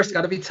of course,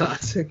 got to be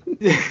toxic.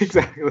 Yeah,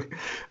 exactly.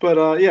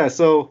 But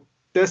so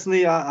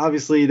Destiny,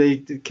 obviously they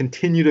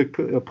continue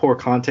to pour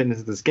content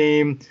into this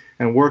game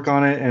and work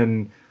on it,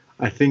 and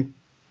I think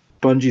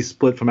Bungie's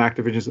split from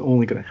Activision is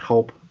only going to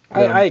help.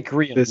 I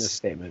agree on this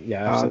statement.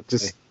 Yeah,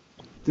 just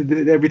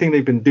everything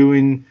they've been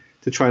doing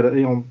to try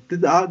to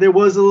there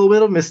was a little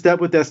bit of misstep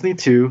with Destiny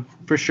 2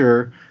 for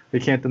sure. They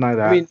can't deny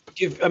that.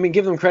 I mean,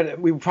 give them credit.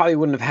 We probably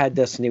wouldn't have had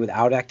Destiny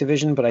without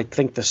Activision, but I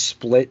think the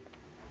split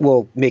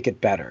will make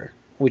it better,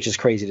 which is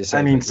crazy to say.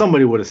 I mean,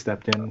 somebody would have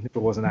stepped in if it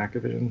wasn't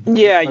Activision.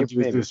 Yeah,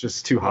 it was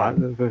just too hot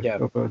of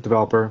a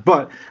developer.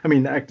 But I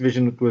mean,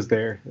 Activision was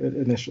there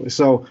initially.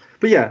 So,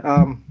 but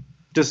yeah,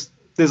 just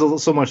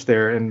there's so much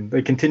there, and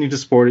they continue to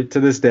support it to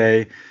this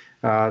day.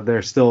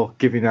 They're still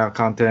giving out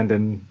content,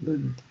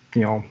 and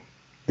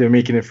they're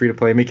making it free to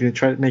play,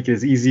 try to make it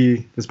as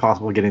easy as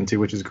possible to get into,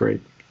 which is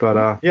great.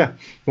 But yeah,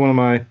 one of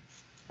my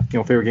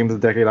favorite games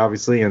of the decade,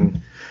 obviously,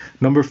 and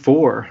number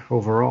 4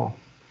 overall.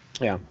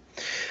 Yeah.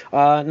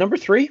 Number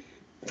 3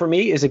 for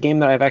me is a game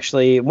that I've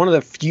actually, one of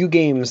the few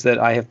games that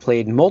I have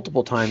played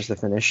multiple times to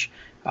finish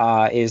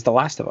is The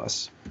Last of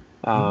Us.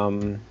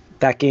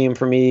 That game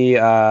for me,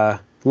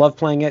 love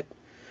playing it.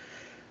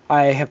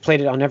 I have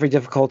played it on every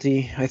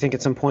difficulty, I think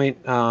at some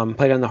point.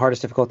 Played on the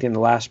hardest difficulty in the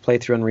last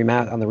playthrough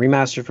on the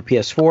remaster for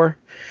PS4.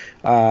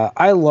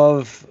 I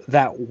love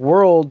that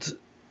world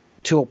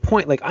to a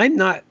point. Like, I'm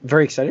not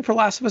very excited for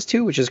Last of Us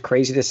 2, which is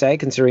crazy to say,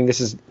 considering this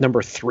is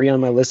number 3 on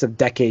my list of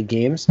decade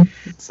games.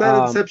 It's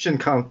that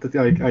Inception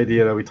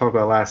idea that we talked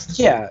about last.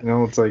 Yeah.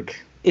 It's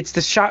like... It's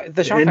the shot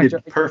ended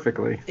factor.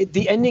 Perfectly.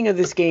 The ending of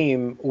this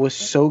game was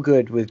so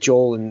good with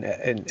Joel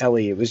and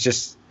Ellie. It was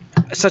just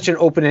such an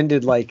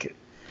open-ended, like,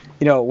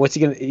 what's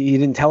he gonna? You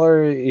didn't tell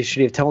her. Should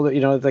he have told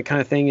her? That kind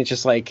of thing. It's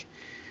just like,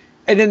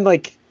 and then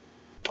like,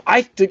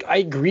 I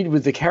agreed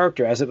with the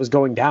character as it was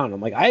going down. I'm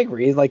like, I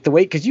agree. Like the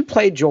way, because you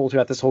played Joel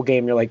throughout this whole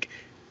game. You're like,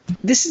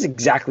 this is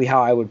exactly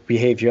how I would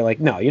behave. You're like,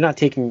 no, you're not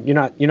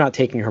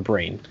taking her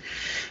brain.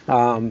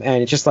 And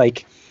it's just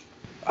like,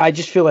 I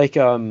just feel like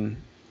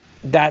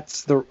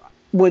that's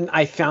when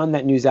I found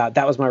that news out,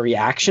 that was my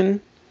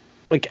reaction,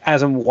 like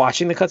as I'm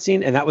watching the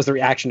cutscene, and that was the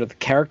reaction of the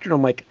character. And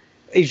I'm like,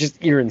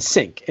 you're in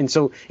sync, and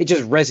so it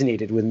just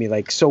resonated with me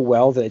like so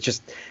well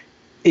that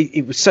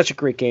it was such a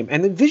great game.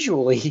 And then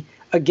visually,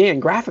 again,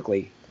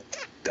 graphically,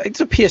 it's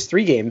a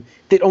PS3 game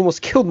that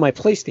almost killed my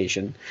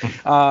PlayStation,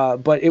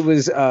 but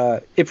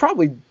it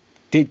probably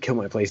did kill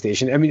my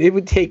PlayStation. I mean, it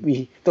would take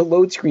me. The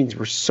load screens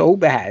were so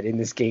bad in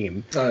this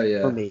game. Oh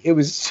yeah. For me, it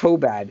was so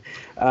bad.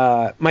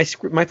 My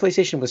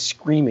PlayStation was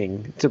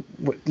screaming to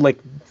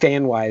like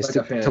fan wise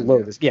to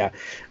load this. Yeah.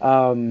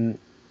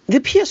 The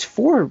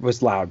PS4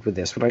 was loud with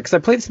this one because I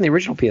played this in the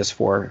original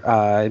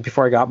PS4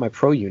 before I got my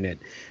Pro unit,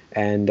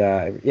 and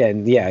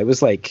it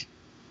was like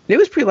it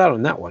was pretty loud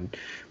on that one.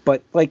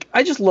 But like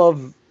I just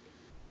love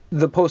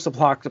the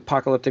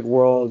post-apocalyptic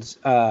worlds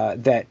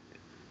that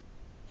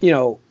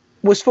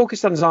was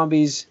focused on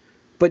zombies,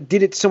 but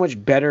did it so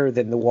much better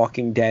than The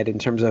Walking Dead in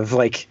terms of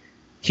like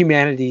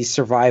humanity's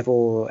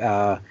survival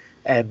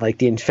and like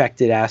the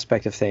infected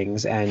aspect of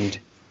things. And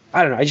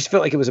I don't know, I just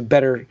felt like it was a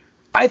better.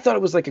 I thought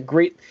it was like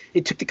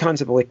it took the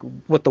concept of like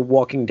what The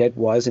Walking Dead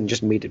was and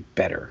just made it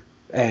better.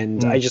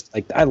 And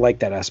I like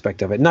that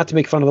aspect of it. Not to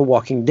make fun of The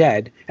Walking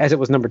Dead, as it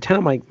was number 10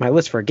 on my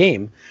list for a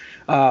game,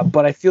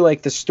 but I feel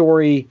like the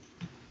story,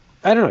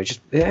 I don't know,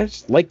 I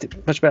just liked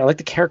it much better. I like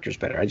the characters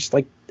better. I just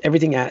like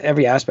everything,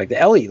 every aspect.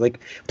 Ellie, like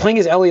playing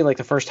as Ellie, like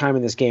the first time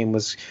in this game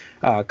was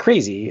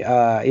crazy.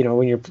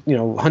 When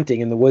you're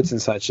hunting in the woods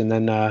and such, and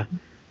then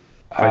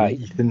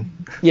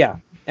Ethan. Yeah,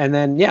 and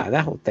then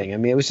that whole thing. I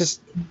mean, it was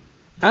just,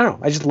 I don't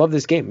know. I just love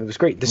this game. It was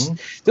great.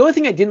 The only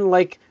thing I didn't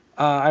like,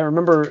 I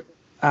remember,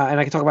 and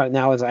I can talk about it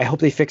now, is I hope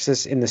they fix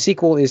this in the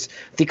sequel, is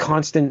the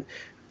constant,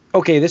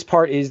 okay, this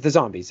part is the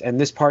zombies, and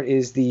this part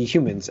is the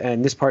humans,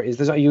 and this part is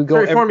the you go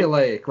very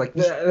formulaic. Like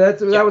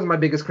that was my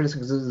biggest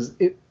criticism.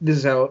 This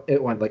is how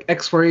it went. Like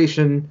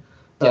exploration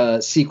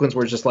sequence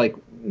where it's just like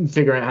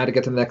figuring out how to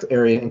get to the next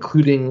area,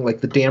 including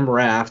like the damn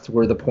raft,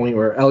 where the point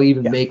where Ellie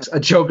even makes a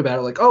joke about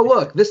it, like, oh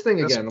look, this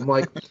thing again. I'm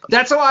like,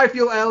 that's how I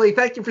feel, Ellie.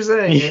 Thank you for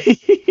saying it.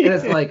 And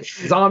it's like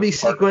zombie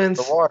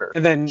sequence, the water,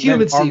 and then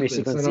human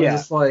sequence. And I'm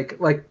just like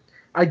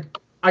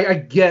I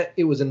get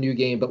it was a new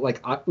game, but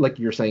like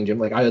you're saying, Jim,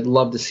 like I would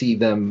love to see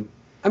them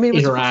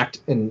interact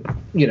and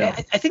I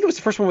think it was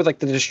the first one with like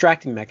the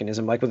distracting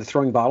mechanism, like with the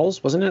throwing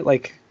bottles, wasn't it?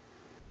 Like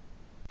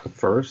the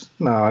first?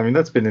 No, I mean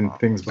that's been in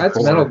things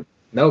before. That's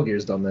Metal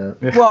Gear's done that.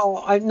 Yeah.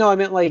 Well, I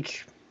meant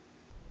like,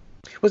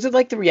 was it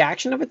like the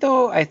reaction of it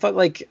though? I thought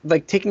like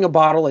taking a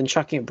bottle and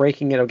chucking it,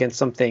 breaking it against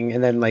something,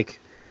 and then like,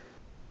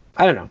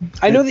 I don't know.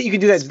 I know that you can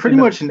do that. It's pretty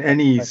much in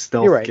any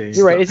stealth game.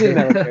 You're right. It's in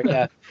Metal Gear.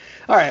 Yeah.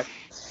 All right.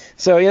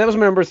 So that was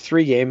my number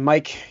 3 game.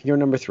 Mike, your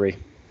number 3.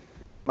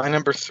 My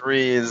number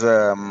 3 is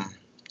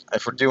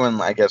if we're doing,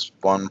 I guess,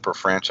 one per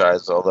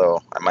franchise,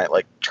 although I might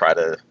like try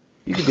to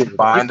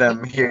combine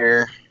them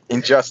here.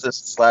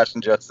 Injustice /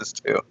 Injustice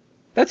 2.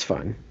 That's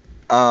fun.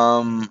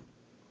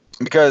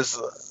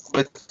 Because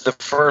with the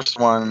first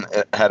one,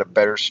 it had a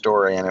better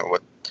story, and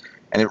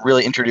it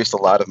really introduced a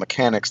lot of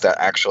mechanics that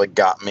actually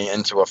got me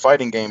into a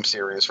fighting game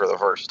series for the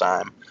first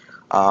time.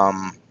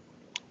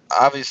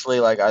 Obviously,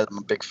 like I'm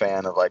a big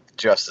fan of like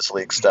Justice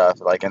League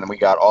stuff, like, and we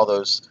got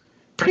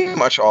pretty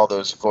much all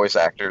those voice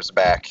actors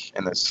back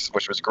in this,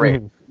 which was great.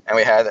 Mm-hmm. And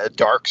we had a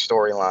dark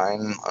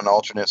storyline, an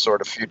alternate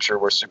sort of future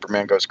where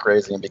Superman goes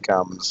crazy and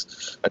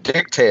becomes a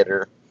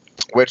dictator,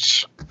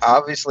 which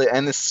obviously,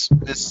 and this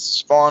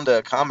spawned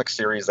a comic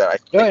series that I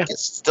think is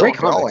still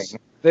going.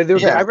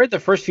 I read the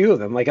first few of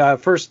them, like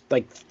first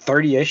like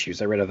 30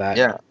 issues I read of that.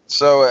 Yeah.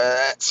 So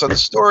the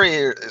story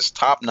is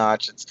top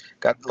notch. It's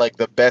got like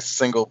the best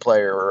single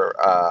player,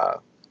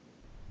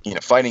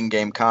 fighting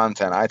game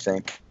content, I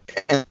think.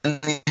 And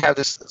you have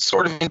this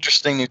sort of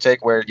interesting new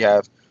take where you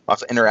have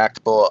lots of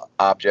interactable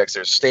objects.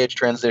 There's stage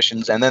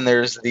transitions, and then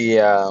there's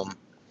the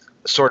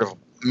sort of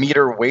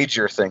meter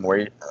wager thing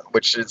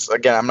which is,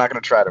 again, I'm not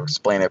going to try to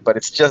explain it, but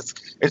it's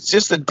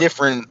just a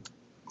different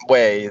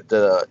way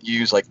to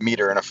use like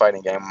meter in a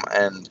fighting game,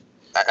 and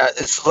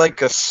it's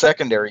like a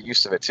secondary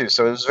use of it too.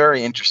 So it was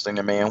very interesting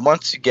to me, and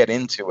once you get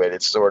into it,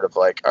 it's sort of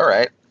like, all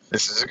right,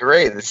 this is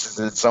great, this is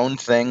its own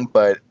thing,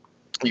 but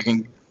you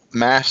can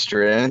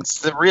master it, and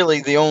it's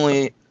really the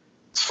only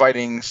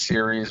fighting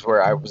series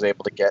where I was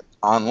able to get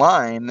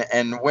online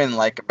and win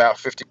like about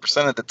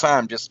 50% of the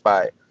time just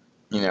by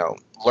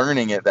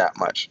learning it that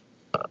much.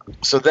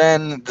 So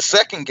then the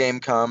second game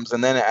comes,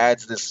 and then it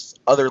adds this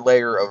other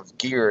layer of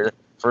gear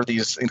for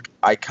these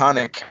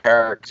iconic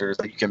characters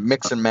that you can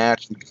mix and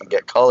match, and you can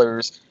get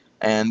colors,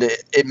 and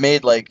it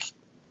made like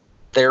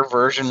their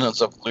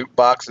versions of loot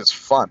boxes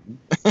fun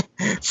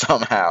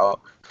somehow,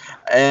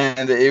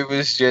 and it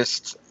was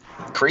just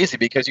crazy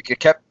because you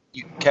kept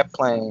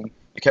playing,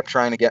 you kept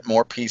trying to get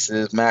more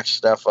pieces, match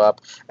stuff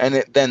up,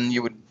 and then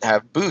you would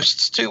have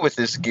boosts too with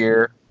this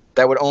gear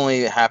that would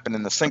only happen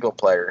in the single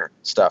player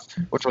stuff,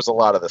 which was a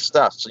lot of the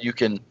stuff. So you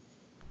can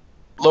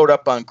load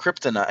up on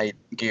Kryptonite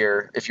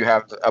gear if you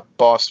have a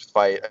boss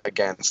fight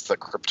against the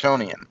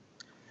Kryptonian,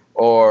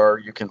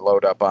 or you can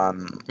load up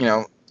on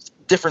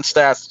different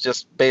stats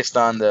just based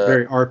on the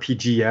very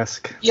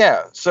RPG-esque.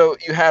 Yeah, so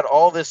you had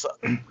all this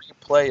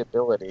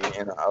replayability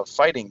in a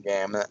fighting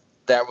game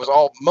that was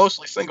all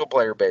mostly single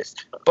player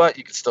based, but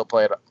you could still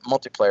play it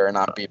multiplayer and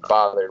not be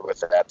bothered with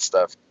that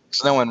stuff.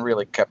 So no one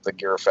really kept the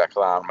gear effect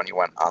on when you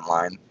went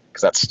online,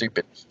 because that's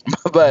stupid.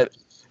 But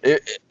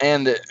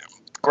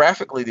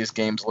graphically, these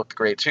games looked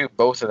great too,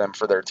 both of them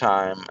for their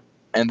time.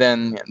 And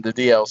then the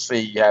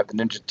DLC, you have the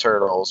Ninja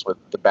Turtles with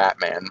the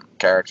Batman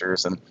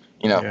characters, and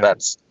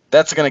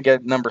that's going to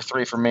get number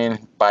 3 for me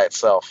by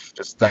itself,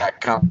 just that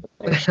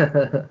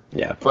combination.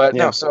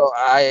 No, so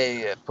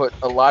I put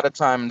a lot of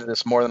time into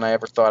this, more than I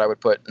ever thought I would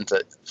put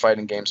into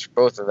fighting games for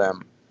both of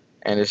them,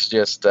 and it's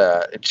just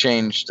it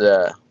changed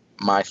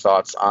my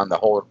thoughts on the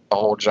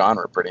whole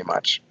genre pretty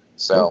much.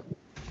 So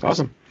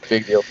awesome,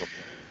 big deal for me.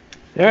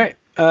 All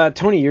right,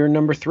 Tony, you're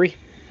number 3.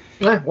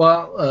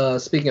 Well,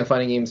 speaking of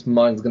fighting games,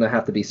 mine's gonna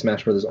have to be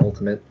Smash Bros.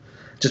 Ultimate,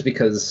 just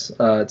because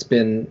it's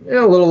been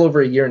a little over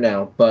a year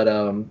now. But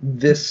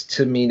this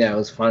to me now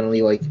is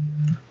finally like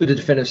the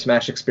definitive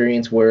Smash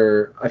experience,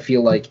 where I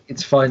feel like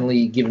it's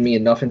finally given me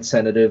enough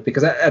incentive.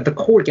 Because at the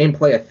core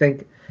gameplay, I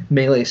think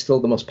Melee is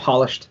still the most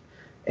polished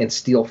and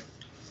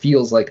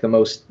feels like the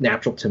most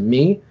natural to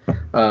me.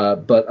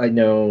 But I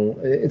know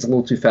it's a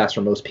little too fast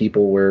for most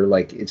people, where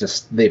like it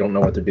just they don't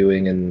know what they're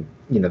doing, and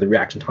the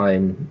reaction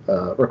time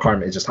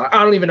requirement is just high.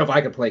 I don't even know if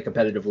I could play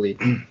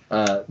competitively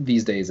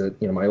these days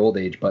at my old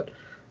age. But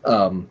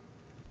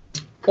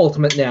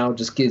Ultimate now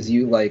just gives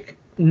you like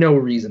no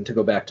reason to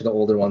go back to the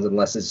older ones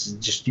unless it's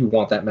just you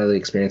want that melee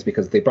experience,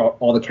 because they brought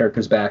all the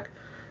characters back.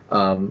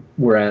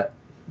 We're at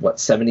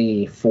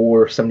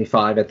 74,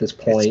 75 at this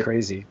point. It's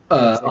crazy.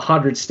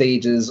 100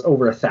 stages,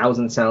 over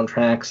 1,000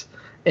 soundtracks,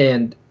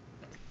 and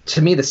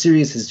to me the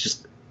series has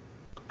just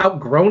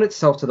outgrown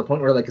itself to the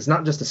point where like it's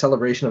not just a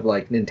celebration of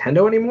like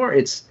Nintendo anymore.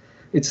 It's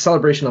a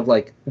celebration of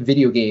like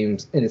video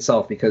games in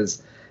itself,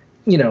 because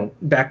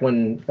back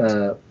when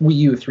Wii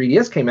U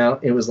 3DS came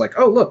out, it was like,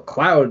 oh look,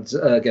 Cloud's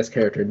a guest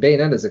character and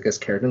Bayonetta's a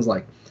guest character, and it's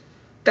like,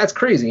 that's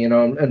crazy,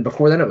 and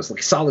before then it was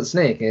like Solid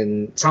Snake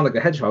and Sonic the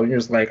Hedgehog, and you're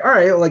just like, all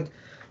right, like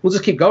we'll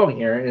just keep going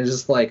here. And it's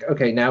just like,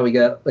 okay, now we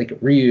got like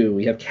Ryu,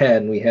 we have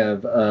Ken, we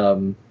have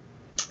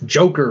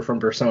Joker from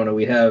Persona,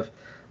 we have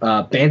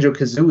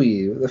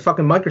Banjo-Kazooie, the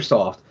fucking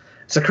Microsoft.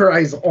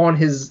 Sakurai's on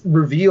his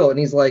reveal, and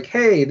he's like,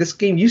 hey, this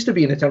game used to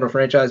be a Nintendo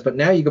franchise, but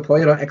now you can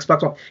play it on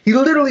Xbox One. He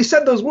literally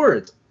said those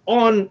words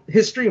on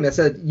his stream that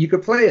said you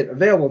could play it,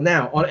 available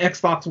now on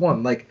Xbox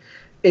One. Like,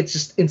 it's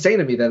just insane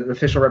to me that an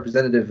official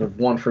representative of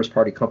one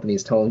first-party company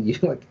is telling you,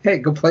 like, hey,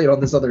 go play it on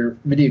this other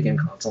video game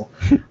console.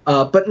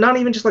 But not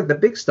even just, like, the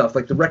big stuff,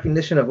 like the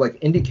recognition of, like,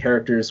 indie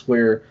characters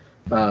where,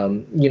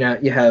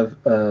 you have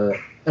an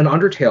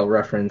Undertale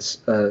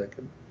reference,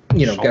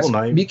 guest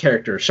me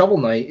character. Shovel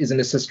Knight is an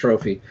assist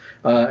trophy.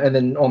 And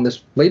then on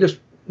this latest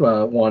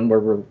one, where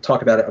we'll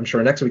talk about it, I'm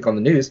sure, next week on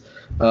the news,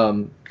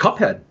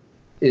 Cuphead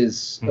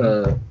is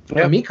a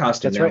me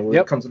costume now,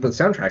 where it comes with the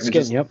soundtrack.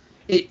 Skin,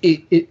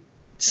 it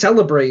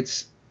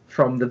celebrates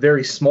from the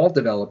very small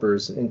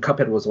developers, and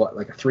Cuphead was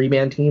like a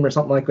 3-man team or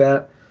something like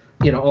that,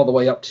 all the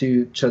way up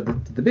to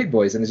the big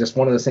boys. And it's just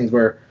one of those things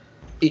where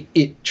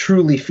it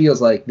truly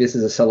feels like this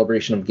is a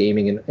celebration of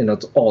gaming in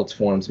all its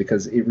forms,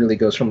 because it really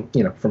goes from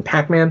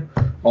Pac-Man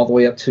all the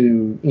way up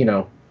to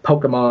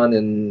Pokemon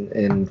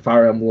and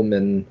Fire Emblem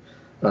and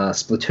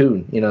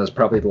Splatoon. Is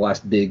probably the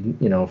last big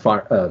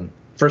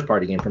first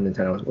party game from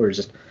Nintendo, where it's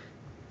just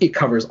it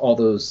covers all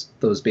those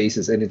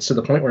bases, and it's to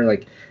the point where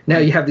like now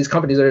you have these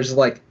companies that are just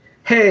like,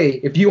 hey,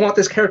 if you want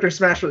this character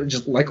Smash,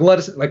 just like let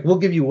us, like we'll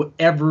give you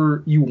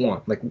whatever you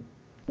want, like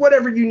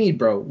whatever you need,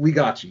 bro, we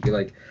got you.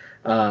 Like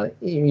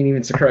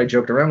even Sakurai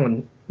joked around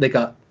when they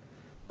got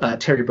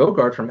Terry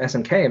Bogard from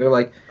SNK, and they're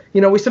like,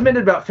 we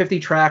submitted about 50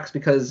 tracks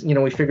because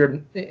we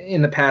figured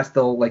in the past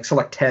they'll like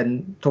select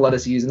 10 to let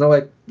us use, and they're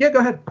like, yeah, go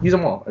ahead, use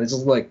them all. And it's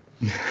just like,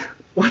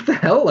 what the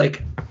hell?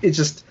 Like, it's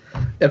just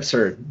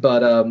absurd.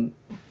 But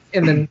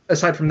and then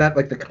aside from that,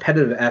 like the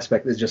competitive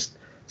aspect is just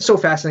so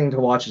fascinating to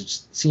watch. It's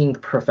just seeing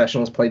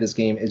professionals play this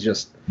game is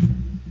just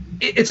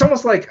it's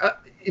almost like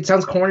it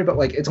sounds corny, but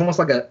like it's almost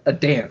like a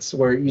dance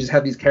where you just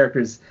have these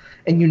characters,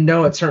 and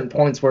at certain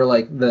points where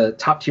like the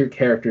top tier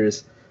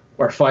characters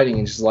are fighting,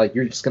 and just like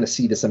you're just gonna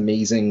see this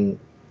amazing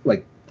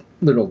like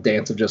little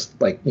dance of just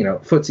like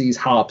footsies,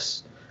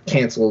 hops,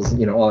 cancels,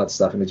 all that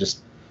stuff, and it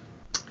just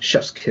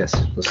chef's kiss.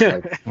 Just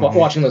like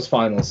watching those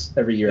finals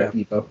every year at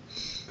EVO.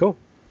 Cool.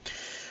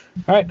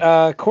 All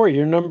right, Corey,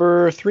 you're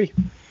number 3.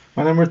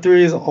 My number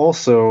 3 is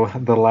also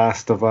The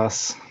Last of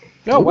Us.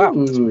 Oh, wow.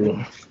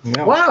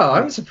 Yeah. Wow,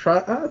 I'm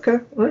surprised. Oh, okay.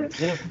 All right.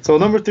 Yeah. So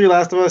number 3,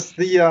 Last of Us.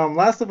 The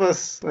Last of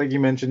Us, like you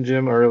mentioned,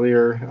 Jim,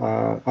 earlier,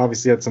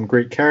 obviously had some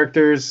great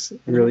characters,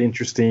 really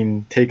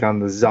interesting take on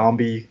the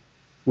zombie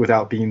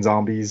without being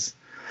zombies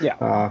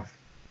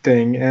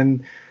thing.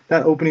 And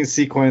that opening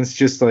sequence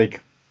just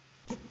like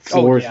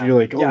floors you're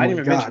like, oh my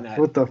god,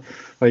 what the,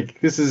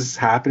 like this is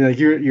happening. Like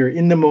you're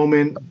in the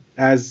moment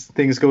as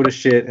things go to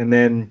shit, and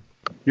then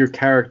your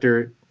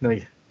character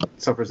like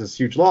suffers this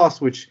huge loss,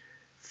 which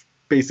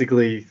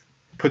basically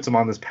puts him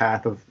on this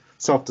path of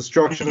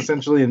self-destruction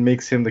essentially, and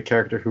makes him the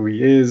character who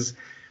he is,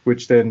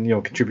 which then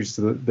contributes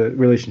to the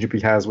relationship he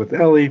has with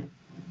Ellie.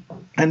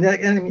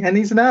 And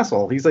he's an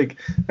asshole. He's like,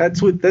 that's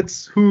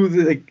who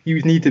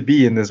you need to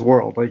be in this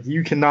world. Like,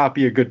 you cannot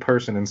be a good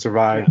person and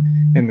survive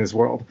in this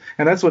world.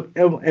 And that's what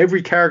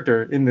every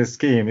character in this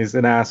game is,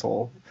 an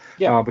asshole.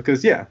 Yeah.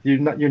 Because you're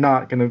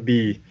not going to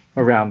be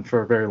around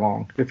for very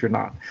long if you're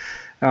not.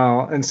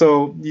 And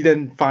so you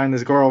then find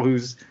this girl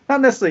who's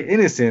not necessarily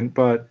innocent,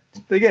 but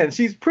again,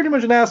 she's pretty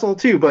much an asshole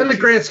too. But in the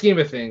grand scheme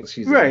of things,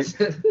 she's right.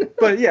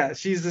 But yeah,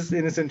 she's this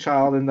innocent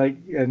child, and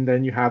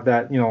then you have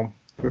that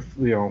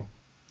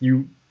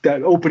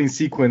that opening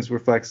sequence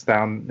reflects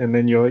down, and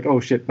then you're like, oh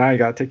shit, now you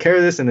gotta take care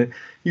of this, and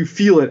you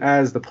feel it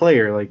as the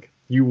player, like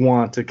you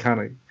want to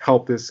kind of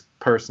help this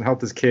person,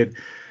 help this kid,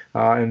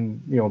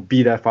 and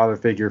be that father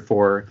figure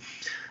for her.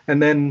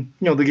 And then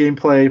the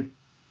gameplay,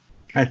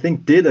 I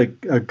think, did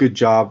a good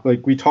job.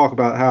 Like, we talk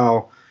about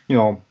how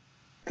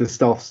the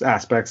stealth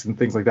aspects and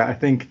things like that. I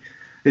think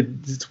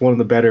it's one of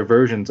the better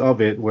versions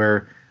of it,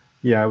 where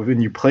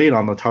when you play it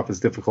on the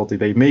toughest difficulty,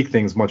 they make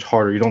things much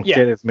harder. You don't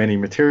get as many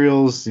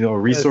materials,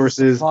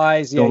 resources.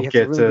 Supplies, don't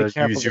get to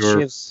use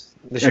your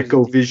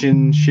Echo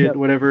Vision shit, Yep.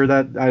 whatever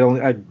that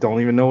I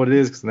don't even know what it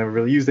is because I never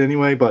really used it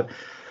anyway. But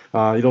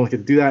you don't get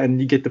to do that, and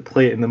you get to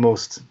play it in the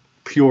most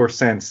pure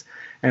sense.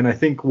 And I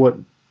think what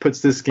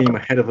puts this game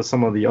ahead of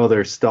some of the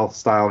other stealth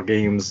style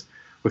games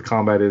with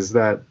combat is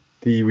that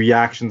the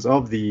reactions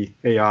of the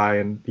AI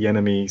and the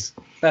enemies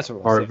That's what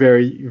it was, are yeah.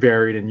 very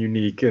varied and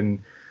unique.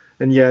 And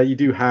yeah, you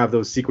do have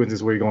those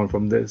sequences where you're going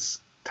from this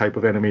type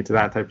of enemy to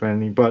that type of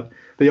enemy, but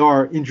they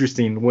are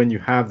interesting when you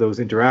have those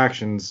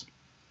interactions,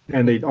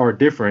 and they are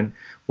different,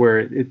 where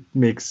it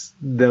makes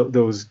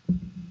those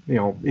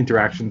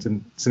interactions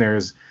and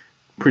scenarios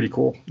pretty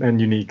cool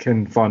and unique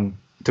and fun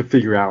to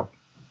figure out.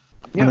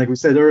 Yeah. And like we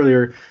said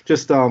earlier,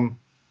 just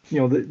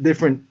the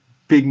different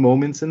big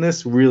moments in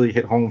this really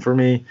hit home for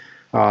me.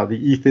 The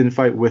Ethan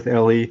fight with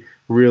Ellie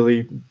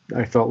really,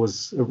 I felt,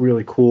 was a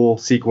really cool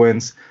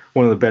sequence.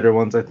 One of the better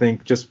ones, I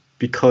think, just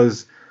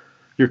because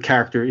your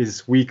character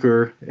is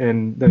weaker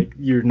and like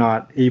you're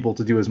not able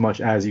to do as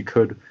much as you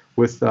could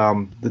with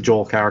the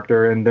Joel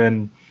character. And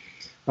then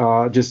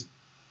just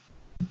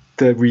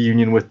the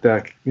reunion with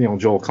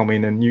Joel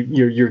coming and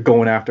you're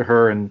going after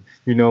her and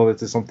you know that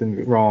there's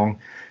something wrong.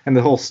 And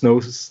the whole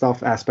snow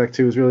stuff aspect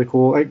too is really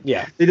cool.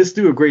 Yeah. They just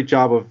do a great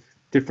job of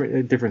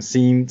different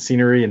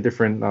scenery and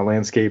different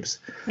landscapes.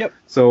 Yep.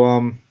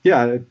 So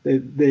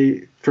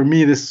they for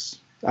me, this,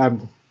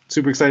 I'm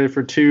super excited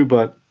for 2,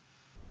 but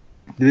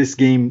this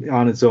game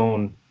on its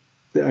own,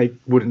 I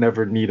would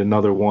never need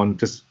another one.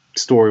 Just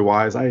story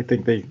wise, I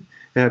think they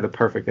had the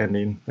perfect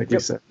ending, like we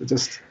said.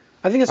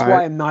 I think that's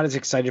why I'm not as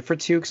excited for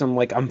 2, because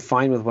I'm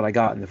fine with what I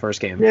got in the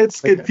first game. Yeah,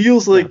 it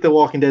feels like the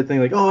Walking Dead thing,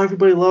 like, oh,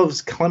 everybody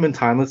loves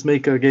Clementine. Let's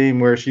make a game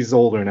where she's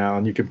older now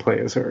and you can play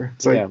as her.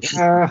 It's like,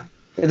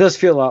 it does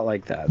feel a lot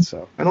like that.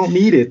 So I don't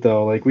need it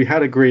though. Like, we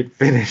had a great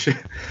finish. It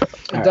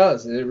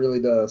does. It really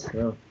does.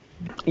 Yeah.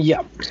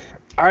 Yeah.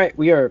 All right,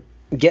 we are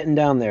getting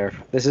down there.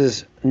 This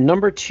is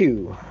number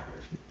 2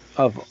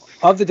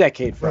 of the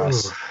decade for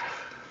us.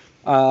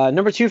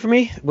 Number 2 for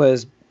me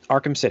was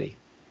Arkham City.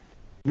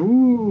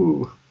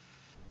 Ooh.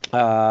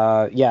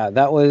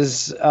 That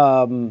was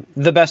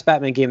the best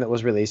Batman game that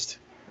was released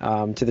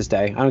to this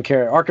day. I don't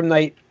care. Arkham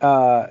Knight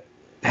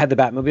had the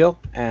Batmobile,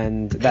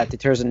 and that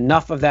deters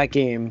enough of that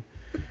game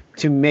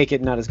to make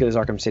it not as good as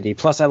Arkham City.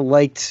 Plus, I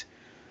liked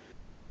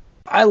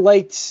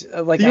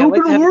the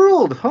open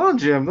world, huh,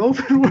 Jim? The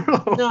open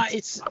world. But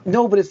it's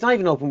not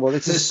even open world.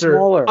 It's a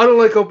smaller. I don't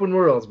like open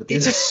worlds, but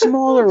it's a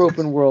smaller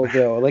open world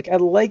though. Like, I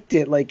liked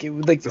it.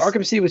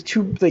 Arkham City was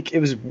too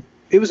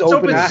it was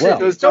open as well. It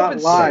does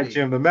not lie,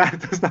 Jim. The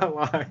map does not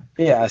lie.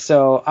 Yeah.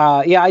 So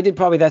I did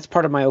probably, that's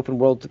part of my open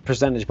world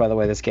percentage, by the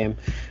way, this game.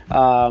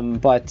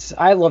 But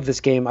I love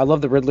this game. I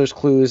love the Riddler's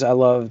clues. I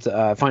loved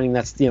finding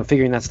that,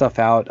 figuring that stuff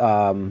out.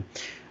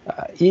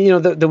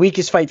 The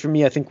weakest fight for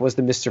me, I think, was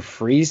the Mr.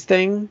 Freeze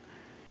thing.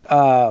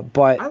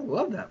 But I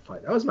love that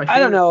fight. That was my favorite. I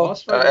don't know.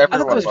 Boss fight.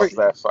 Everyone loves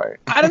that fight.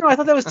 I don't know. I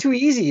thought that was too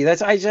easy.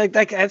 That's where I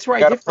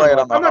differ. Play it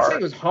on the I'm not hard.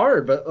 saying it was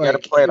hard, but You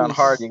got to play it on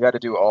hard. You got to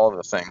do all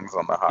the things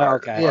on the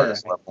hard. Okay.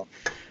 Hardest level.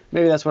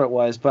 Maybe that's what it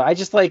was. But I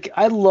just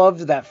I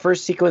loved that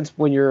first sequence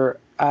when you're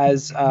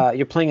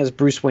playing as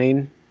Bruce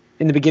Wayne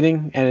in the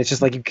beginning, and it's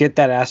just like you get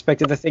that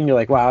aspect of the thing. You're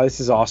like, wow, this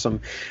is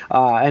awesome.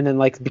 And then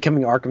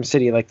becoming Arkham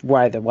City,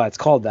 why it's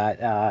called that.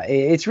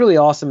 It's really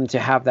awesome to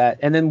have that.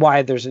 And then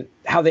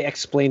how they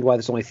explained why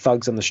there's only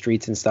thugs on the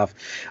streets and stuff.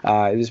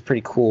 It was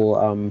pretty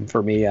cool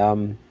for me.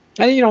 And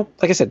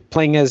like I said,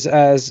 playing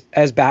as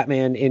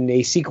Batman in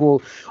a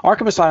sequel,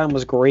 Arkham Asylum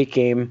was a great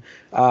game.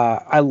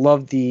 I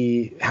loved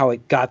how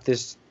it got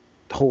this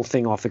whole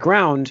thing off the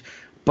ground,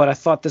 but I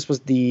thought this was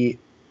the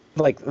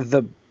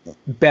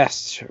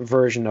best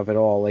version of it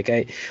all.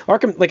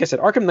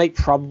 Arkham Knight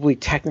probably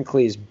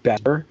technically is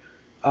better,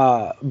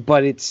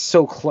 but it's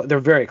so they're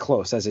very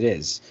close as it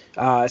is.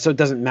 So it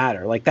doesn't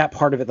matter. Like, that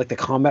part of it, like the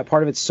combat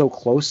part of it's so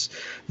close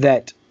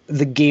that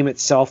the game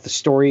itself, the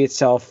story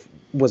itself,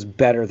 was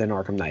better than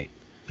Arkham Knight.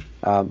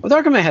 But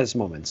Arkham Knight has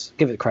moments,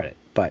 give it credit,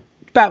 but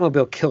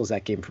Batmobile kills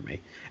that game for me.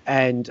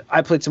 And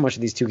I played so much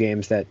of these two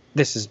games that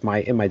this is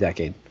in my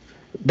decade.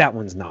 That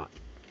one's not.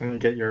 And you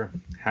get your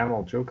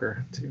Hamill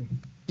Joker too.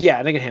 Yeah,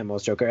 and I get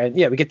Hamill's Joker, and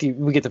yeah, we get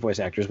the voice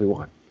actors we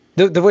want,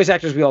 the voice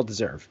actors we all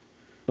deserve.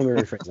 Let me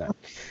rephrase that.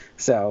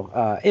 So,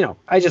 I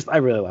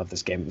really love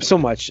this game so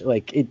much.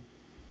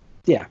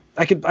 Yeah,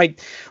 I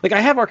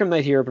have Arkham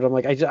Knight here, but I'm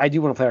like, I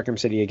do want to play Arkham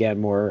City again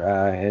more,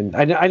 and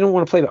I don't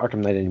want to play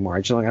Arkham Knight anymore.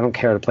 I don't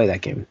care to play that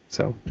game.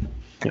 So,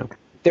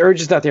 the urge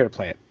is not there to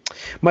play it.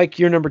 Mike,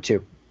 you're number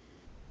 2.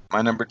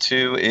 My number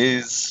 2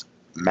 is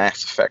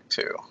Mass Effect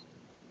 2.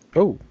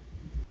 Oh.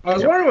 I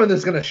was wondering when this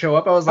is going to show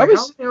up. I was like,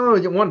 how do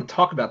you want to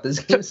talk about this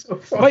game so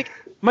far?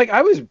 Mike,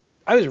 I was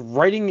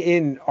writing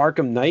in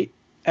Arkham Knight,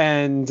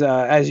 and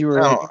as you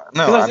were, how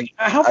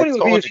funny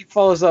would it be if he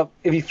follows up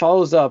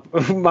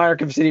my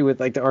Arkham City with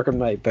the Arkham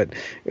Knight? But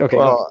okay.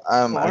 Well,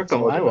 I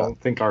don't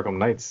think Arkham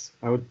Knights.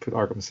 I would put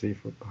Arkham City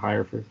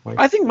higher for Mike.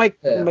 I think Mike.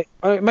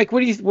 Mike,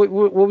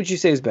 what would you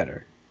say is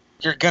better?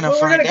 You're gonna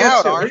find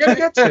out, aren't you? We're gonna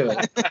get to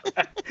it.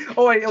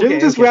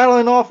 Jim's just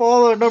rattling off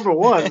all our number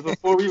ones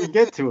before we even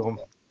get to them.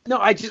 No,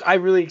 I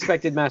really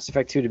expected Mass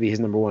Effect 2 to be his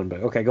number one,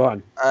 but okay, go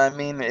on. I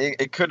mean,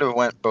 it could have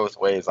went both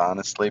ways,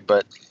 honestly,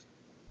 but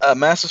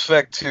Mass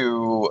Effect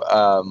 2,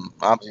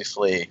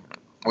 obviously,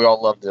 we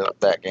all loved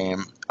that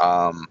game.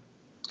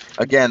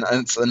 Again,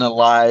 it's in a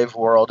live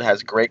world,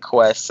 has great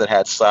quests. It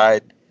had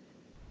side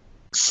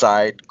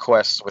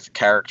quests with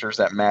characters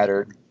that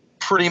mattered.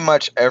 Pretty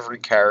much every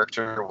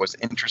character was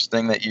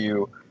interesting that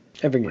you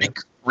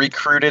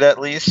recruited, at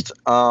least.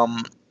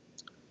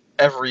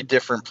 Every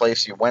different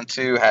place you went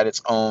to had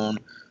its own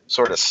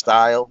sort of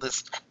style.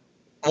 This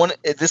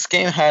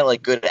game had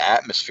like good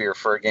atmosphere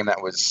for a game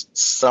that was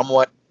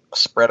somewhat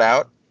spread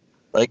out.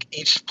 Like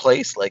each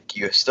place, like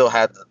you still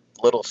had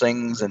little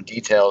things and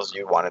details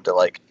you wanted to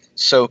like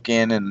soak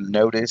in and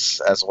notice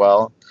as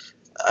well.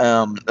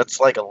 That's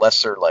like a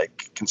lesser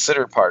like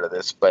considered part of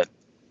this, but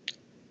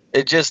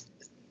it just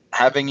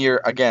having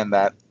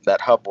that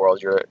hub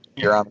world.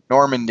 You're on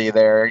Normandy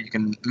there. You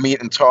can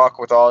meet and talk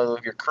with all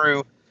of your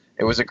crew.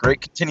 It was a great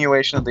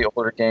continuation of the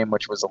older game,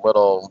 which was a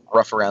little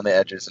rough around the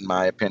edges, in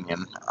my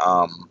opinion.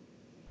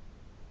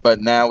 But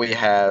now we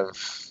have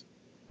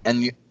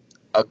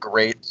a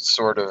great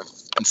sort of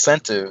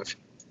incentive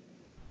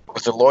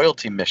with the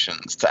loyalty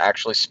missions to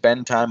actually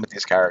spend time with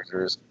these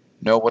characters,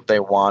 know what they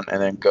want, and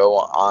then go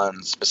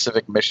on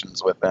specific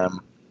missions with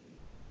them,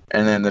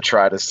 and then to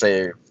try to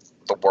save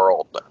the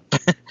world.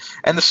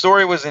 And the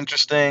story was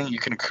interesting. You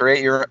can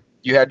create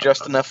you had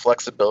just enough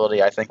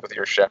flexibility, I think, with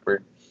your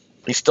Shepard.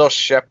 He's still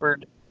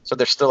Shepard, so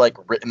there's still like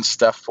written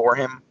stuff for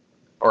him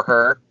or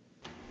her,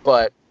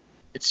 but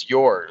it's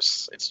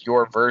yours. It's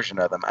your version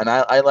of them, and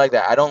I like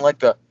that. I don't like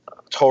the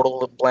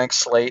total blank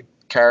slate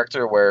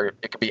character where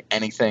it could be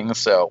anything,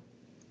 so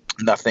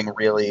nothing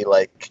really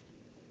like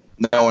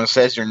no one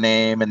says your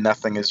name and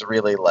nothing is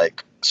really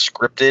like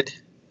scripted.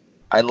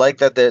 I like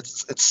that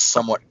it's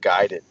somewhat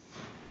guided,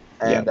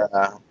 and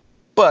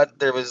but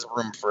there was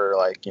room for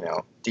like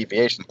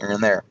deviation here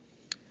and there.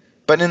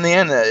 But in the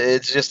end,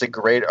 it's just a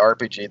great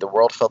RPG. The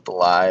world felt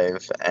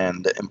alive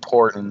and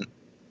important.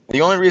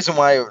 The only reason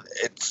why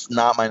it's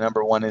not my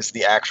number one is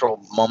the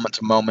actual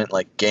moment-to-moment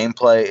like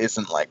gameplay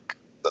isn't like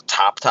the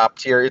top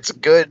tier. It's a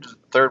good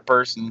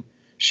third-person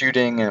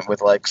shooting and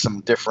with like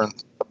some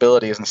different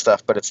abilities and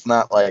stuff, but it's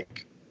not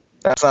like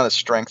that's not a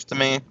strength to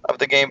me of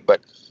the game.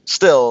 But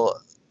still,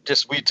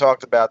 just we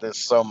talked about this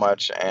so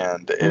much,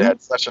 and it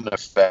had such an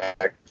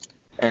effect.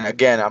 And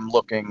again, I'm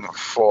looking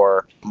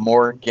for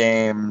more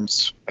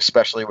games,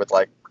 especially with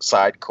like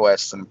side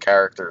quests and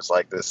characters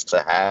like this,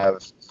 to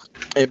have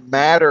it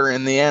matter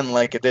in the end,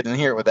 like it did in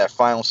here with that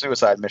final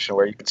suicide mission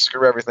where you could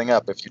screw everything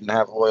up if you didn't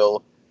have a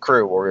loyal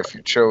crew or if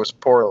you chose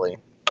poorly.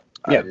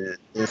 Yeah,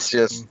 it's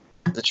just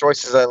the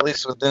choices, at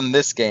least within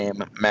this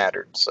game,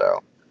 mattered.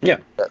 So yeah,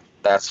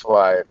 that's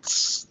why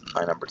it's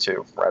my number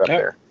two, right up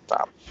there,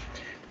 top.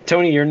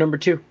 Tony, you're number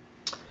two.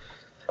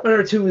 My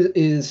number two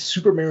is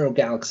Super Mario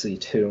Galaxy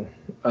 2.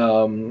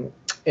 And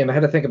I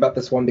had to think about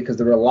this one because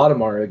there were a lot of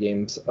Mario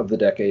games of the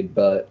decade,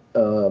 but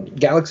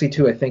Galaxy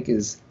 2, I think,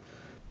 is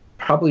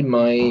probably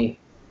my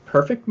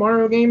perfect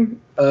Mario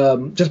game.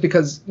 Just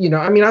because,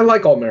 I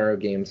like all Mario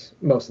games,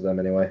 most of them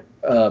anyway.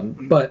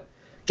 But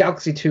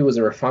Galaxy 2 was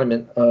a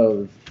refinement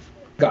of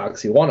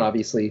Galaxy 1,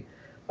 obviously.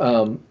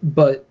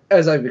 But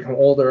as I've become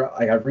older,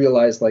 I've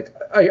realized,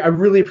 I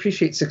really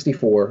appreciate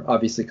 64,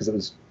 obviously, because it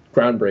was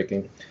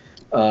groundbreaking.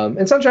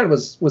 And Sunshine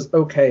was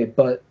okay,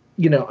 but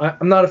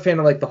I'm not a fan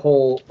of the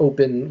whole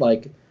open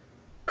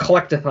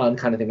collectathon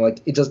kind of thing.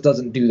 It just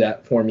doesn't do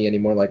that for me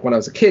anymore. When I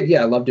was a kid,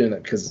 yeah, I loved doing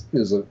that because it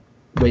was a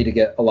way to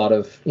get a lot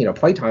of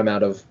playtime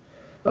out of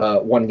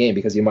one game,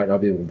 because you might not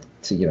be able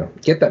to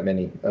get that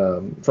many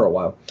for a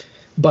while.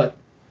 But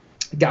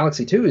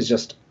Galaxy 2 is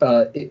just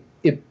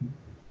it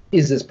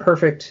is this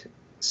perfect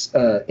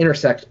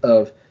intersect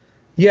of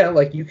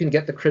you can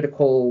get the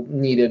critical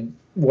needed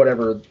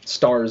whatever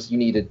stars you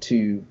needed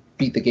to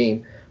beat the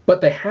game,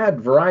 but they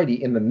had variety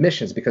in the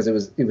missions because it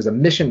was a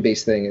mission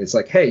based thing. It's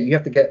like, hey, you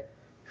have to get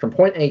from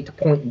point A to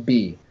point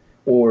B,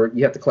 or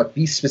you have to collect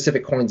these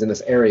specific coins in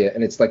this area,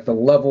 and it's like the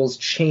levels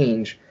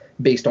change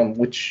based on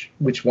which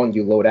one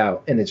you load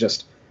out, and it's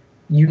just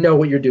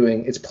what you're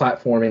doing. It's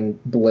platforming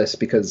bliss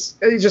because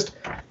it's just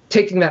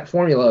taking that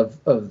formula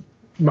of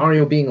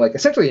Mario being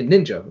essentially a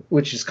ninja,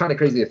 which is kind of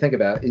crazy to think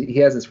about. He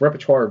has this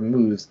repertoire of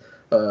moves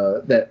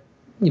that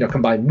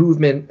combine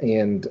movement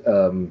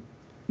and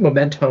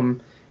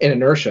momentum and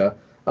inertia.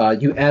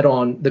 You add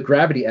on the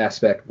gravity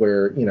aspect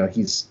where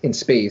he's in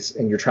space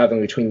and you're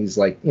traveling between these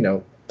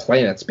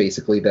planets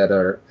basically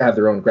that have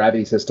their own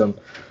gravity system.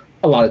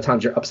 A lot of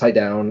times you're upside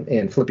down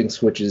and flipping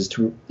switches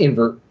to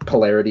invert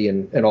polarity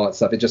and all that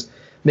stuff. It just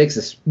makes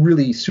this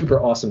really super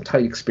awesome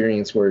tight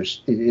experience where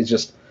it's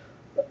just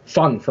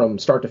fun from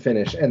start to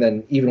finish. And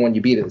then even when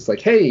you beat it, it's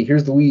like, hey,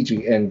 here's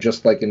Luigi. And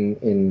just like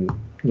in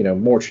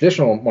more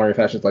traditional Mario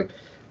fashion, it's like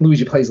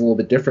Luigi plays a little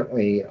bit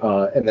differently,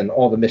 and then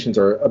all the missions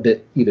are a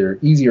bit either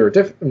easier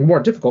or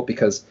more difficult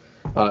because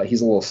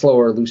he's a little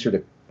slower, looser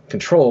to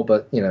control,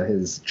 but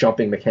his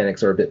jumping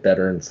mechanics are a bit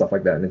better and stuff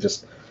like that. And it's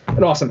just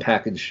an awesome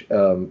package.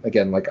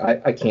 Again,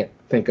 I can't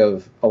think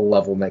of a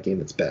level in that game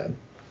that's bad.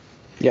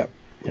 Yep.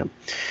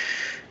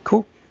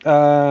 Cool.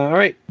 All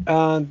right.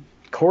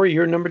 Corey,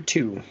 you're number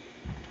 2.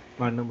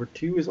 My number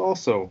 2 is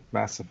also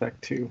Mass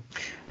Effect 2.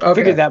 I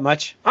figured that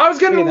much. I was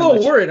getting a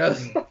little worried. I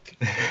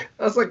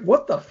was like,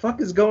 what the fuck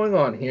is going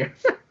on here?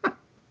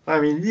 I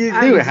mean, you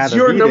knew it had it's to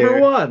your be number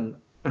there. 1,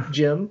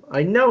 Jim.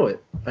 I know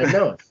it.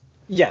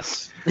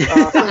 Yes.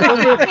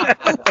 Yeah.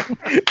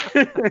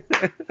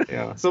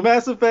 So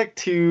Mass Effect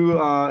 2,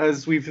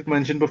 as we've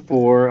mentioned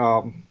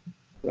before,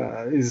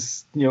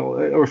 is a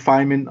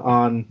refinement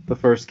on the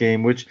first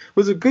game, which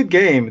was a good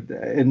game,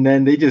 and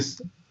then they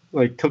just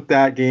took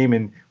that game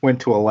and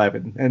went to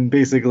 11, and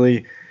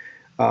basically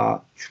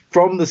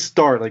from the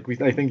start, I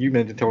think you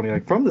mentioned, Tony,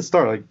 from the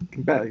start,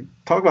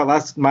 talk about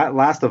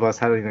Last of Us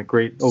having a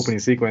great opening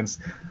sequence.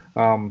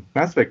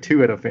 Mass Effect 2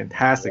 had a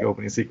fantastic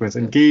opening sequence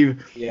and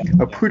gave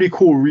a pretty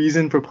cool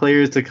reason for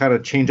players to kind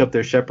of change up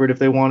their Shepard if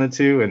they wanted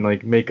to and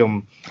make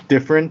them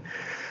different.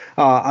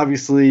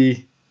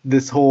 Obviously,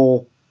 this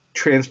whole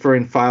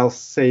transferring file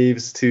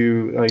saves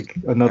to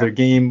another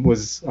game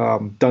was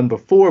done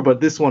before,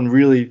 but this one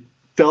really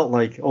felt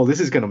like, oh, this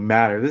is going to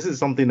matter. This is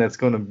something that's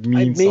going to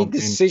mean something. I made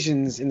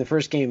decisions in the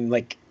first game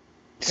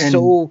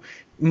so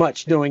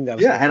much knowing that.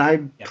 And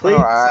I played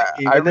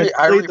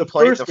the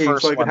first game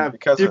so I could have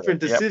different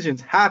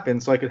decisions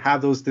happen, so I could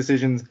have those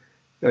decisions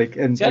I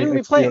didn't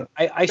replay it.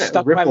 I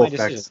stuck by my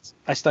decisions.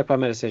 I stuck by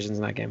my decisions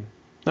in that game.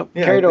 Nope,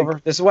 carried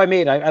over. This is what I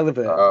made. I live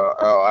with it.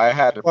 I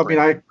had to.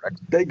 I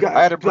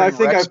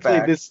think I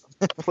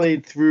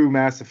played through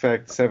Mass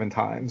Effect 7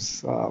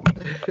 times.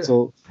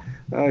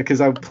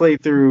 Because I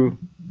played through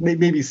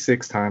maybe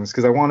 6 times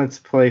because I wanted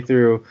to play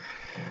through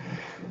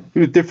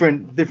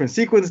different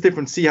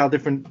sequence, see how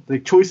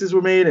different choices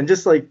were made, and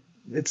just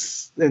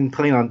and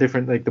playing on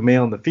different the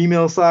male and the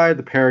female side,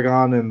 the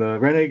Paragon and the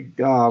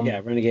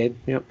Renegade.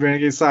 Yep.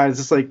 Renegade side.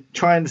 It's just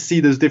trying to see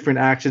those different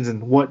actions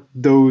and what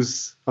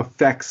those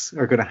effects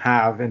are going to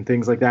have and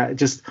things like that.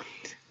 Just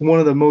one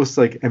of the most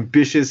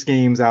ambitious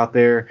games out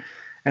there,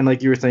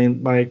 and you were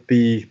saying,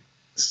 the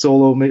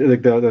solo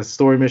the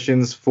story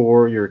missions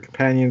for your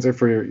companions or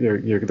for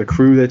your the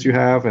crew that you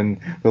have and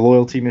the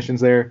loyalty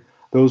missions there.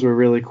 Those were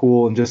really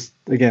cool, and just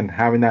again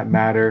having that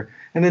matter,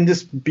 and then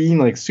just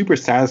being super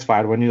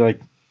satisfied when you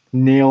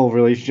nail a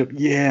relationship.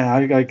 Yeah,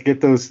 I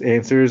get those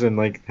answers and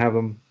have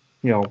them,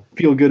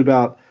 feel good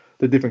about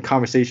the different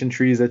conversation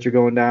trees that you're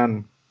going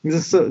down.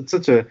 It's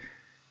such a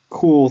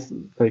cool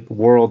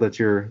world that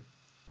you're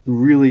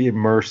really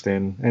immersed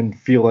in and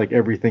feel like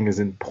everything is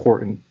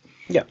important.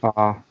 Yeah.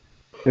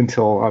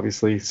 Until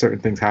obviously certain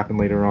things happen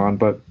later on,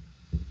 but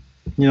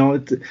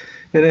it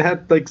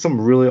had some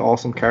really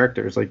awesome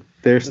characters.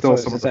 They're still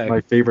some of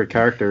my favorite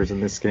characters in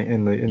this game,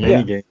 in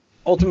any game.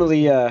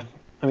 Ultimately,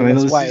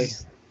 that's why.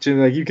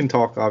 You can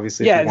talk,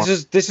 obviously. Yeah,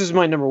 this is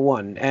my number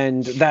 1,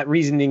 and that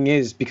reasoning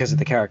is because of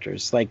the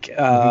characters.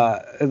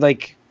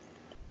 Mass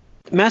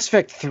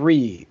Effect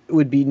 3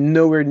 would be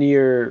nowhere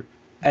near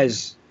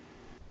as.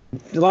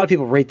 A lot of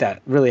people rate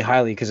that really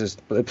highly because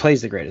it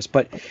plays the greatest,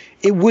 but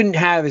it wouldn't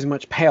have as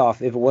much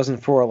payoff if it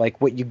wasn't for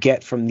what you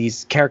get from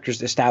these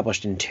characters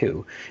established in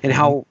 2 and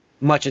how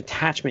much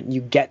attachment you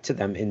get to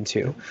them in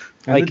 2.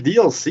 And the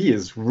DLC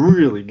is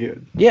really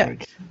good. Yeah,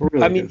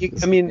 really good.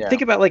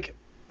 Think about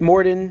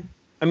Mordin.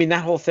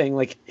 That whole thing,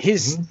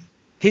 his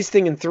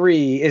thing in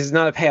 3 is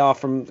not a payoff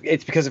from.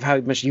 It's because of how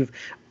much you've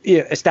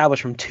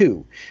established from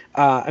 2.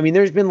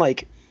 There's been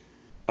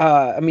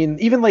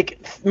even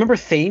remember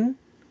Thane.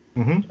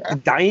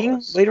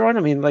 Dying later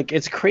on.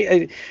 It's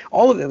crazy.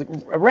 All of it.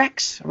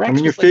 Rex.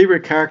 Your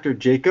favorite character,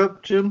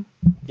 Jacob, Jim?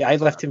 Yeah, I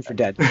left him for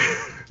dead.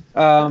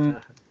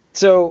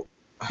 So,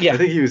 yeah. I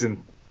think he was in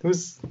 2 or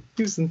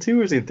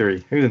was he in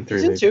 3? He was in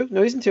 3. He's in 2.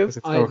 No, he's in 2.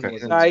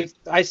 Okay.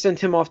 I sent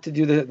him off to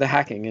do the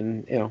hacking,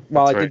 and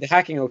while I did the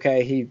hacking,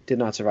 he did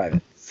not survive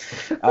it.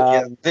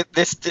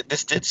 This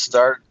did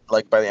start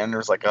by the end. There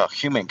was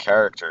human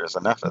characters,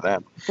 enough of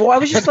them. Well, I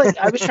was just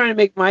I was trying to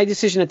make my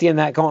decision at the end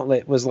of that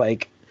gauntlet was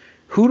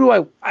who do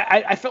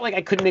I felt like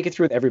I couldn't make it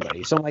through with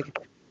everybody. So I'm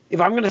if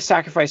I'm going to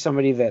sacrifice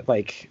somebody that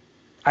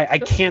I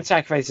can't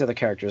sacrifice the other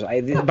characters.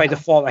 By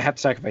default, I have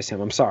to sacrifice him.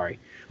 I'm sorry.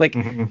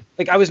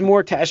 I was more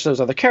attached to those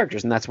other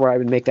characters, and that's where I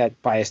would make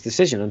that biased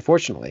decision,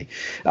 unfortunately.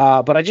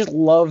 But I just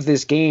love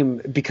this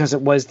game because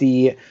it was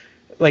the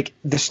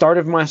start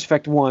of Mass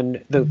Effect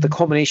 1, the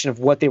culmination of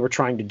what they were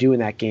trying to do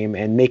in that game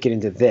and make it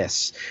into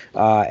this.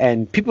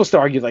 And people still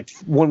argue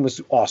 1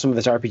 was awesome with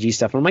this RPG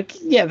stuff. And I'm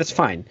yeah, that's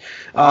fine.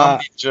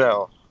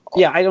 Joe.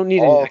 Yeah, I don't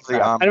need I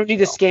don't need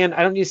to scan.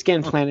 I don't need to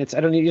scan planets.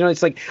 I don't need. I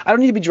don't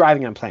need to be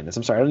driving on planets.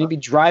 I'm sorry. I don't need to be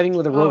driving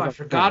with a rover. I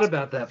forgot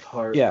about that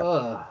part.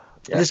 Yeah.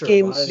 This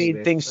game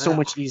made things so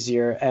much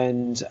easier,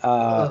 and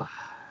the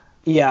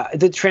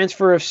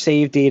transfer of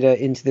save data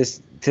into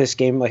this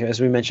game, as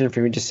we mentioned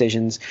from your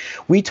decisions,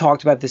 we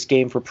talked about this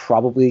game for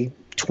probably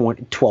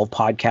 12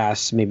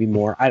 podcasts, maybe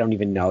more. I don't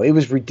even know. It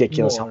was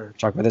ridiculous how much we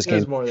talked about this game. It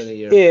was more than a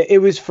year.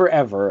 It was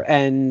forever,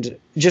 and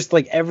just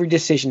every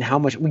decision, how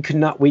much we could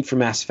not wait for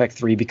Mass Effect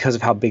 3 because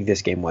of how big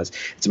this game was.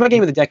 It's my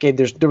game of the decade.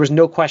 There was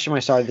no question when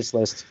I started this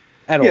list.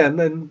 at all. Yeah, and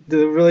then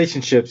the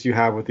relationships you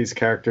have with these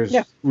characters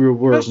were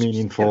Relationships,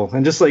 meaningful,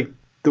 and just like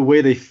the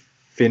way they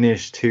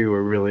finished too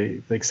were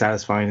really like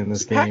satisfying in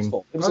this game.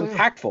 Impactful. It was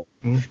impactful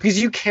Mhm.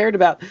 because you cared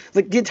about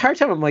like the entire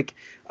time. I'm like,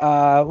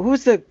 who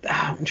was the?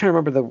 I'm trying to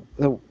remember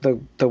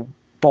the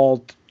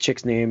bald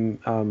chick's name.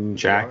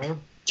 Jack.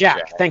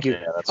 Jack. Thank you.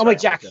 Yeah, that's I'm like,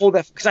 right. Jack, hold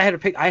that because I had to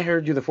pick. I had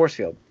her do the force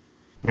field,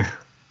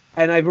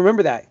 and I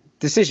remember that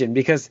decision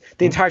because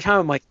the entire time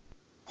I'm like,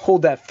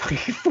 hold that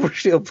fucking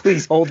force field,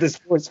 please hold this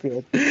force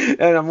field.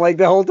 And I'm like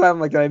the whole time,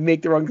 like, did I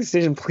make the wrong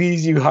decision?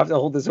 Please, you have to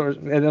hold this force.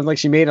 And I'm like,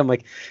 she made it. I'm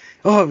like,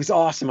 oh, it was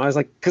awesome. I was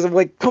like, because I'm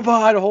like, come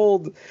on,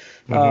 hold.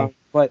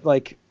 But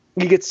like,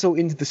 you get so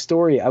into the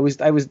story. I was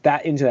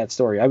that into that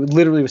story. I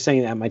literally was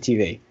saying that at my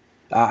TV.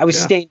 I was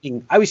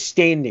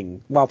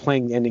standing while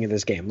playing the ending of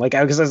this game. Like,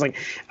 because I was like,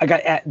 I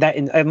got at that.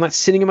 I'm not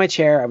sitting in my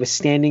chair. I was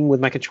standing with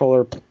my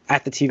controller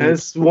at the TV. And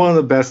it's one of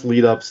the best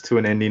lead ups to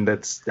an ending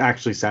that's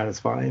actually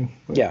satisfying.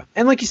 Yeah,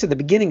 and like you said, the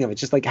beginning of it,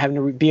 just like having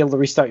to be able to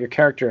restart your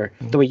character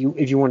the way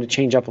if you wanted to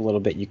change up a little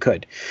bit, you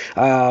could.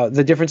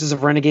 The differences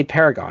of Renegade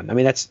Paragon. I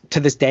mean, that's to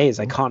this day is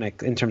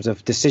iconic in terms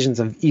of decisions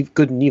of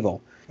good and evil.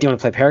 Do you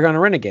want to play Paragon or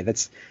Renegade?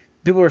 That's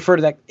people refer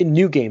to that in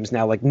new games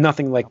now, like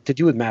nothing like to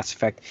do with Mass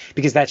Effect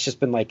because that's just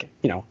been like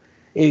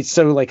it's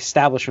so like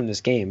established from this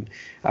game.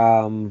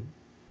 Not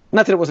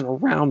that it wasn't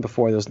around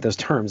before those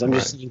terms. I'm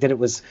just saying that it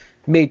was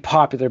made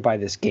popular by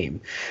this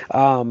game.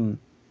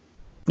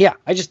 Yeah,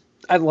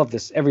 I love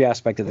this every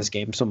aspect of this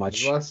game so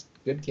much. The last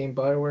good game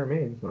BioWare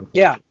made.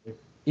 Yeah,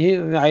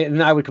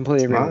 I would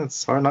completely agree.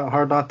 It's hard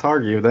not to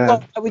argue that.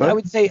 Well, I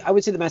would say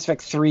the Mass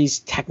Effect 3 is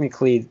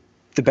technically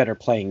the better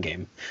playing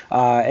game,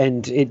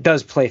 and it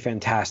does play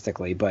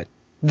fantastically. But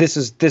this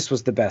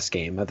was the best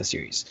game of the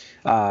series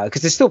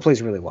because it still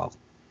plays really well.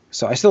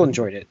 So I still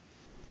enjoyed it.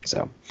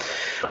 So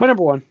my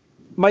number one,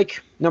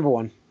 Mike, number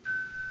one.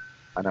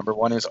 My number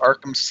one is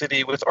Arkham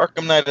City with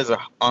Arkham Knight as an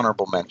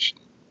honorable mention.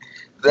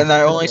 Then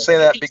I only say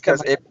that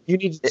because you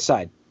need to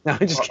decide. No,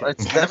 I'm just kidding.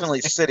 It's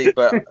definitely City,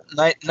 but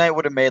Knight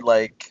would have made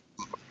like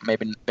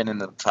maybe been in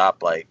the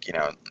top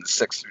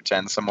 6 through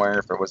 10 somewhere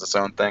if it was its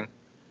own thing.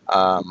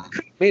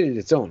 Made it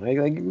its own. Like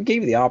we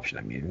gave you the option.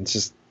 I mean, it's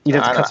just you'd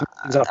have to cut some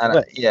things off the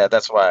list. Yeah,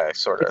 that's why I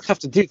sort of. It's tough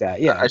to do that.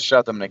 Yeah, I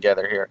shoved them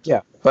together here.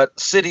 Yeah, but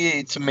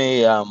City to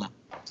me,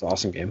 it's an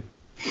awesome game.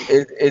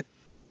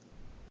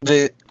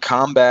 The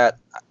combat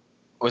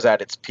was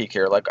at its peak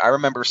here. Like I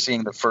remember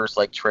seeing the first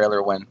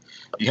trailer when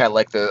you had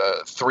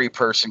the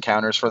 3-person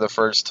counters for the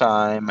first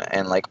time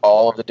and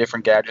all of the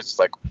different gadgets. It's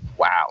like,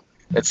 wow,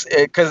 it's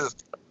because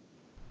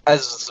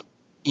as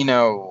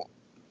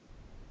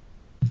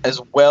as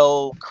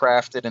well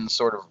crafted and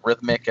sort of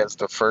rhythmic as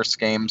the first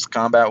game's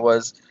combat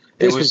was,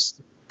 it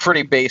was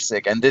pretty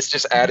basic, and this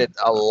just added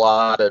a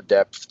lot of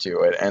depth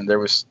to it, and there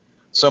was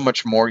so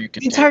much more you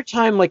could do. The entire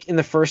time, in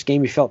the first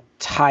game, you felt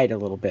tied a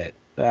little bit.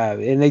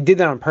 And they did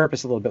that on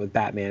purpose a little bit with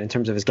Batman in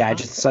terms of his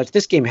gadgets and such.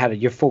 This game had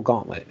your full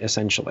gauntlet,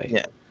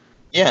 essentially.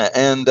 Yeah,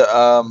 and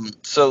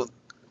so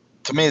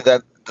to me,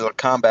 that the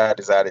combat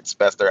is at its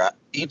best.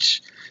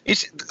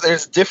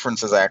 There's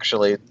differences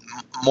actually,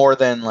 more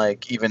than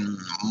even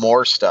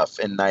more stuff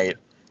in Night,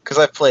 because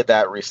I've played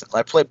that recently.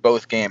 I played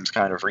both games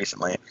kind of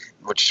recently,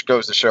 which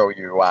goes to show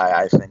you why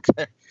I think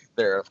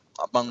they're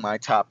among my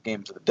top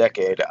games of the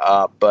decade.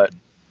 But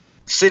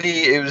City,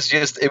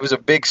 it was a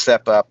big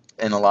step up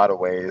in a lot of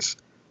ways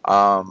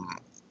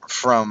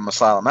from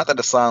Asylum. Not that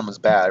Asylum was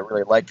bad. I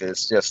really liked it.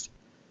 It's just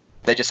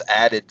they just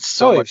added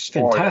so much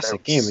more.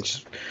 Fantastic game.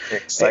 It's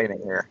exciting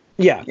here.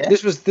 Yeah,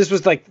 this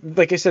was like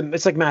I said,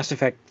 it's like Mass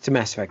Effect to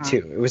Mass Effect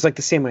 2. It was like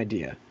the same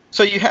idea.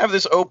 So you have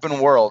this open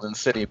world in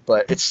City,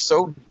 but it's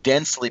so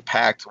densely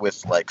packed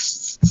with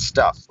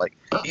stuff like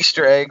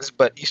Easter eggs,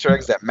 but Easter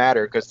eggs that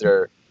matter because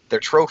they're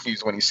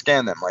trophies when you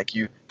scan them.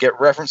 You get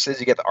references,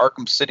 you get the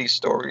Arkham City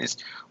stories,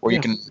 where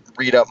you can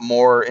read up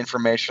more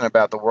information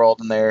about the world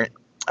in there.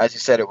 As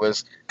you said, it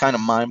was kind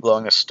of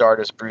mind-blowing to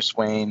start as Bruce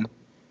Wayne,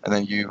 and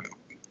then you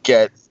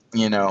get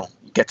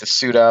to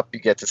suit up, you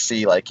get to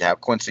see how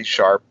Quincy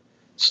Sharp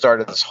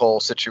started this whole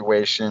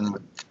situation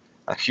with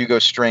Hugo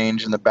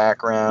Strange in the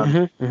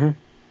background.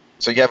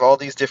 So you have all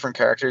these different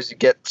characters. You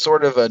get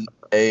sort of a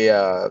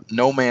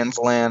No Man's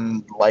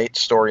Land light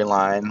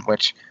storyline,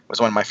 which was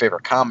one of my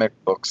favorite comic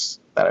books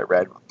that I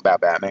read about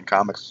Batman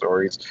comic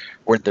stories,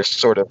 where there's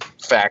sort of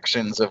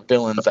factions of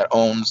villains that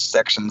own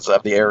sections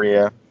of the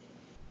area.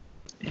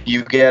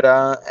 You get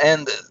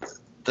and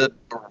the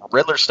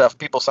Riddler stuff.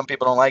 Some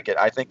people don't like it.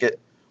 I think it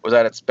was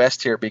at its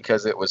best here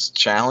because it was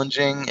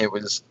challenging. It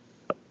was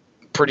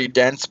pretty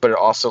dense, but it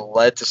also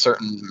led to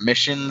certain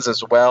missions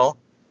as well,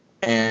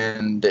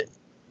 and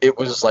it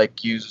was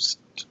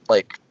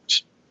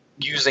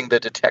using the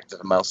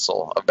detective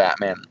muscle of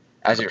Batman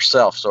as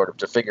yourself, sort of,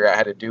 to figure out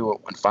how to do it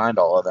and find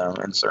all of them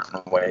in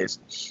certain ways,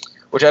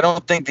 which I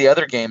don't think the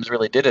other games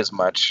really did as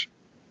much,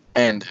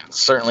 and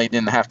certainly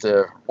didn't have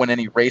to win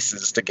any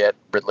races to get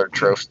Riddler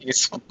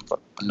trophies.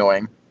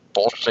 Annoying.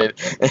 bullshit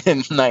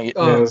in Night.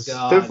 Oh, it was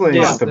God. definitely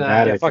Yeah.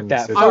 thematic. Yeah, fuck and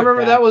that. so- I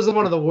remember that. that was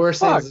one of the worst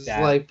Fuck things. It's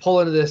that. like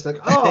pulling into this, like,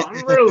 oh,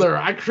 I'm Riddler.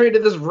 I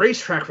created this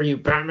racetrack for you,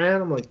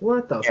 Batman. I'm like,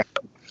 what the? Yeah.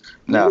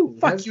 No. Ooh,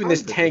 Fuck that's you in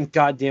this fine. tank,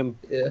 goddamn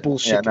Yeah.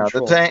 bullshit Yeah, no,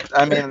 control. the tank.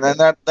 I mean,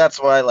 and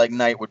that's why like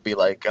Knight would be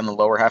like in the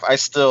lower half. I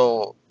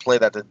still play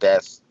that to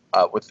death,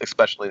 with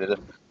especially the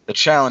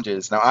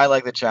challenges. Now I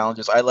like the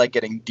challenges. I like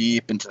getting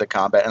deep into the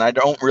combat, and I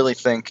don't really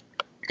think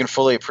you can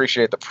fully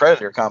appreciate the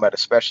Predator combat,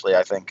 especially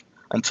I think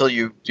until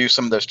you do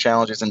some of those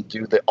challenges and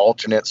do the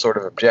alternate sort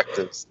of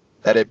objectives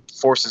that it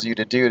forces you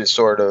to do to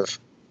sort of,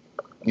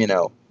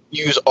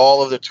 use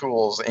all of the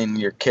tools in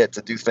your kit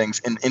to do things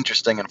in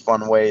interesting and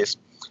fun ways.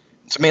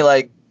 To me,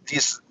 like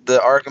the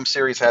Arkham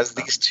series has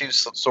these two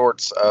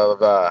sorts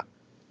of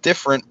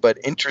different but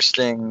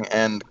interesting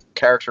and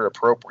character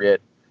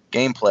appropriate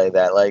gameplay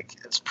that like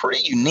it's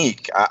pretty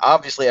unique.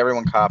 Obviously,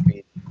 everyone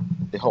copied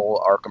the whole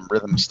Arkham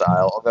rhythm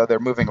style, although they're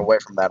moving away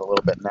from that a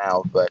little bit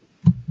now. But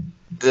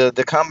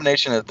the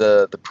combination of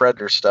the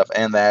Predator stuff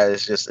and that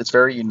is just it's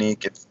very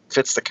unique. It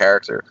fits the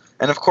character,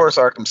 and of course,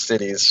 Arkham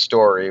City's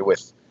story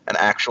with an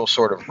actual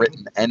sort of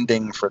written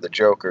ending for the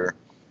Joker,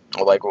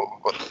 like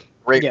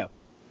right. Yeah.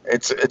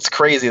 It's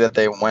crazy that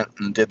they went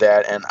and did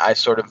that, and I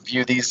sort of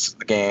view these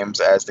games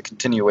as the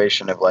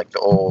continuation of like the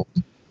old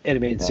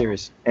Animated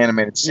series.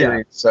 animated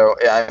series. So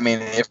I mean,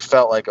 it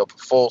felt like a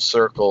full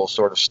circle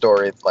sort of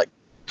story, like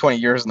 20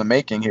 years in the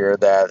making here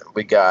that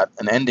we got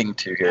an ending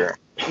to here.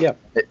 Yeah.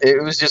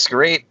 It was just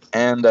great,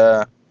 and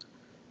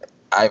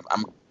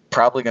I'm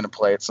probably going to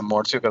play it some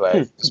more too because I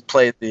just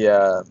played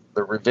the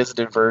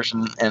revisited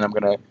version, and I'm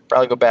going to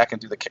probably go back and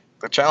do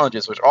the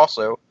challenges, which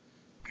also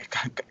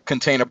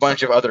contain a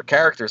bunch of other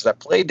characters that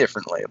play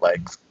differently,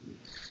 like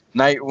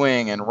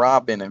Nightwing and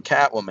Robin and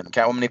Catwoman.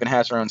 Catwoman even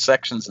has her own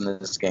sections in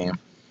this game.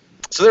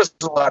 So there's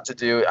a lot to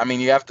do. I mean,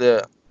 you have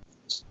to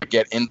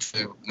get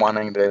into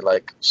wanting to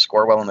like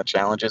score well in the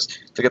challenges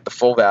to get the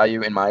full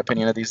value, in my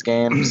opinion, of these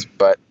games.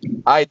 But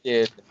I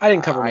did. I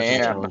didn't cover I much of the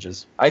am.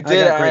 challenges. I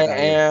did. got great I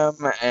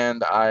value. am,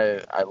 and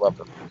I love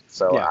them.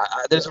 So Yeah.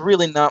 there's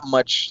really not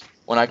much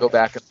when I go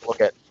back and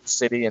look at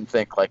City and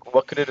think like,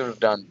 what could it have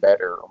done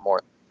better or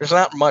more? There's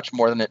not much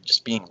more than it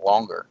just being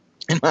longer,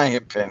 in my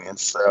opinion.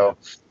 So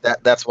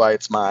that's why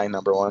it's my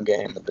number one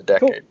game of the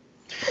decade.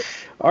 Cool.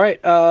 All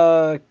right,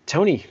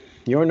 Tony,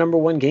 your number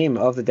one game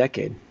of the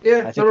decade. Yeah,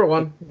 I think- number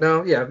one.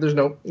 No, there's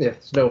no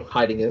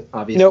hiding it,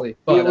 obviously. Nope.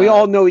 But, we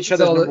all know each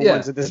other's Zelda- number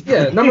ones at this point.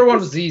 Yeah, number one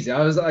was easy.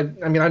 I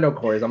mean, I know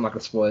Corey's. I'm not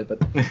gonna spoil it, but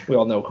we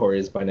all know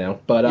Corey's by now.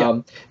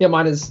 But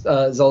mine is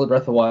Zelda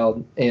Breath of the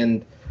Wild,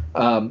 and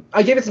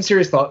I gave it some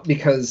serious thought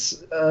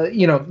because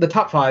the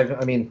top five.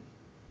 I mean,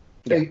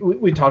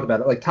 we talked about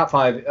it. Like top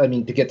five. I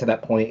mean, to get to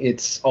that point,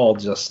 it's all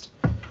just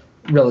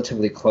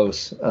relatively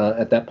close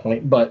at that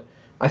point. But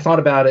I thought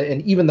about it,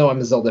 and even though I'm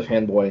a Zelda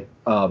fanboy,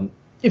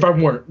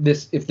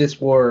 if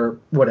this were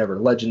whatever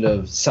Legend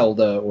of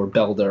Zelda or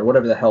Belda or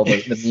whatever the hell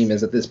the meme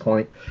is at this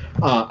point,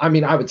 I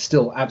mean, I would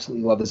still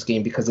absolutely love this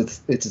game because it's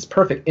this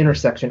perfect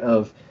intersection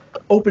of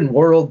open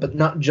world, but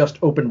not just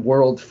open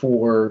world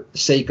for the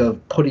sake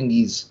of putting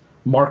these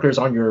markers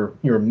on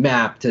your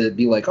map to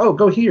be like, oh,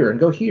 go here,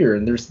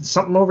 and there's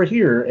something over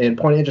here, and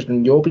point of interest,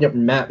 and you open up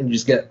your map and you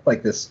just get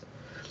like this,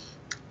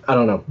 I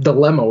don't know,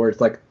 dilemma where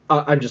it's like,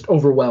 I'm just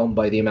overwhelmed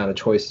by the amount of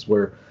choices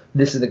where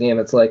this is the game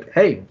that's like,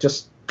 hey,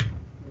 just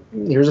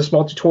here's a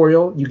small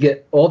tutorial. You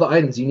get all the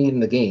items you need in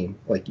the game.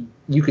 Like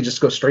you could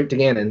just go straight to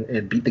Ganon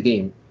and beat the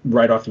game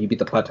right off and you beat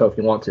the plateau if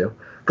you want to.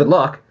 Good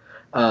luck,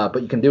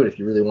 but you can do it if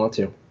you really want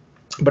to.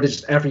 But it's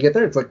just after you get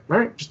there, it's like, all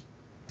right, just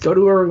go to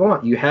wherever you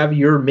want. You have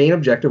your main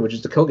objective, which is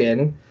to kill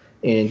Ganon,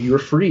 and you're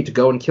free to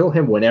go and kill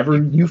him whenever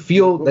you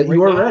feel that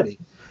you are ready.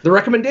 The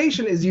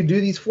recommendation is you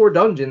do these 4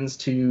 dungeons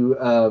to,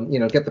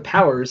 get the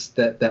powers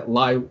that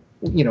lie,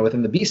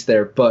 within the beast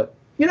there. But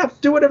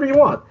do whatever you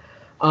want,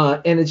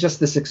 and it's just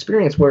this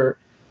experience where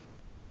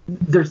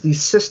there's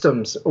these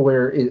systems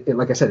where,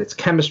 like I said, it's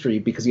chemistry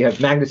because you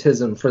have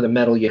magnetism for the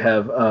metal, you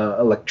have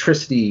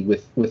electricity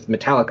with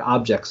metallic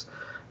objects,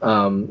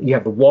 you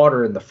have the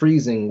water and the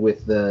freezing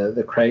with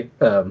the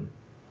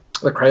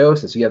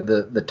cryosis. You have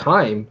the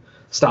time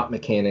stop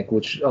mechanic,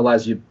 which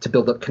allows you to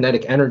build up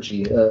kinetic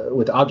energy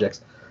with objects.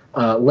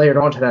 Layered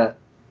onto that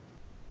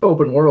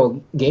open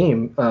world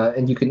game,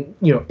 and you can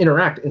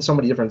interact in so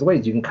many different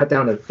ways. You can cut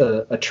down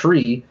a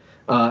tree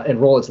and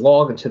roll its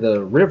log into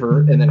the river,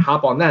 and then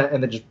hop on that,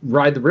 and then just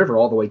ride the river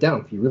all the way down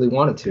if you really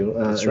wanted to,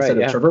 instead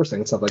of traversing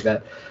and stuff like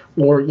that.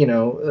 Or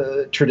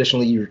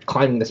traditionally you're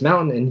climbing this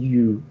mountain and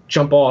you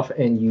jump off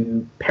and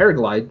you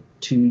paraglide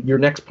to your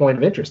next point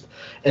of interest,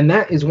 and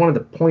that is one of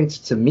the points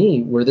to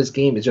me where this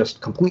game is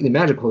just completely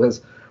magical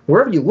because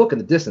wherever you look in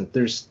the distance,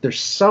 there's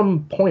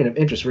some point of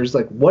interest where it's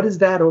like, what is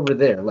that over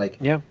there? Like,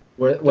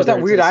 there's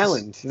that weird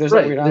island. There's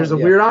a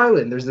weird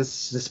island. There's this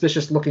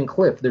suspicious looking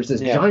cliff. There's this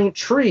giant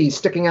tree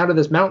sticking out of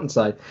this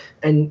mountainside.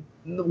 And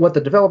what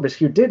the developers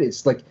here did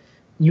is like,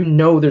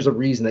 there's a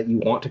reason that you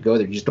want to go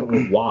there. You just don't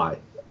know why.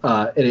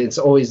 And it's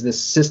always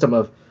this system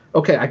of,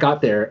 okay, I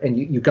got there, and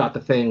you got the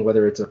thing,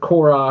 whether it's a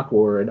Korok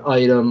or an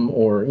item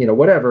or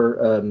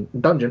whatever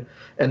dungeon,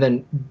 and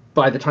then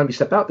by the time you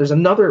step out, there's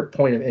another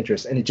point of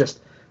interest, and it just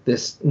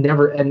this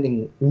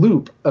never-ending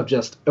loop of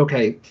just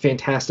okay,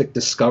 fantastic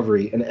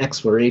discovery and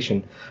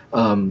exploration,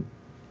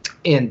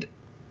 and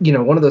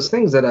one of those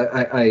things that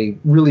I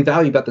really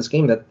value about this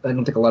game that I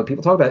don't think a lot of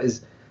people talk about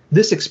is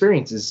this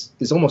experience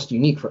is almost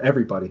unique for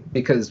everybody,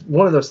 because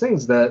one of those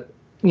things that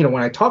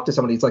when I talk to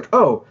somebody, it's like,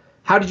 oh,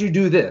 how did you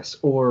do this,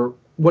 or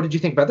what did you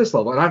think about this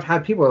level? And I've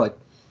had people are like,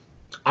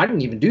 I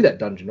didn't even do that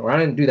dungeon, or I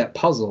didn't do that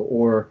puzzle,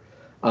 or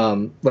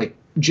like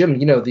Jim,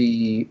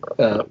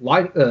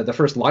 the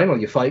first Lionel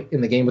you fight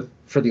in the game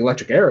for the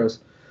electric arrows.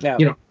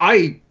 Yeah.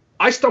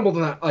 I stumbled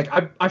on that. Like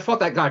I fought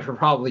that guy for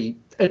probably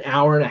an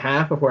hour and a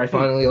half before I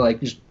finally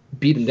just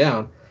beat him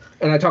down.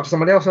 And I talked to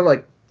somebody else. I'm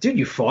like, dude,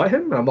 you fought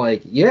him? And I'm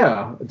like,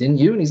 yeah, didn't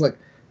you? And he's like,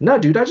 no,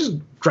 dude, I just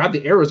grabbed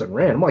the arrows and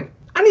ran. I'm like,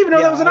 I didn't even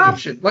know that was an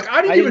option. Like,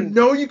 I didn't even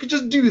know you could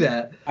just do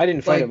that. I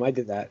didn't fight him. I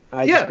did that.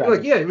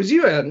 It was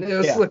you, and it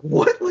was like,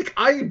 what? Like,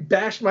 I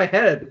bashed my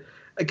head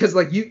because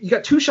you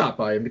got two shot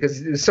by him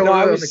because it was so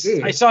early in the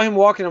game. I saw him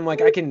walking. I'm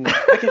like, I can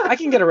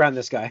get around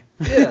this guy.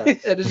 Yeah,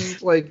 and it's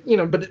just like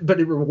but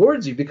it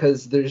rewards you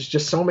because there's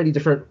just so many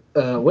different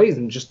ways,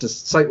 and just to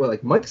cite what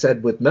like Mike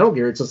said with Metal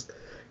Gear, it's just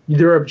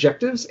there are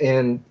objectives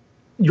and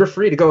you're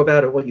free to go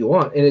about it what you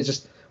want, and it's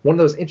just one of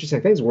those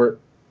interesting things where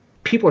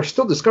people are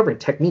still discovering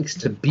techniques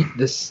to beat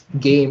this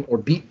game or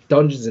beat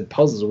dungeons and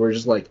puzzles where it's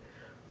just like,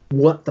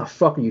 what the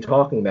fuck are you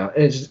talking about?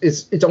 And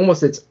it's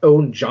almost its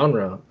own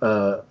genre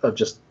of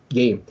just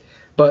game.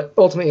 But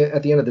ultimately,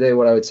 at the end of the day,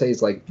 what I would say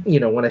is like,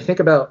 when I think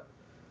about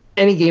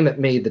any game that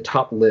made the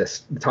top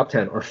list, the top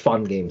 10 are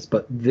fun games,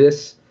 but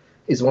this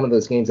is one of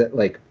those games that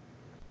like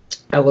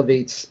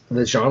elevates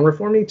the genre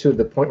for me to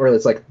the point where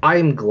it's like,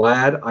 I'm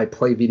glad I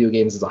play video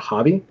games as a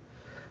hobby,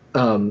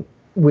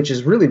 which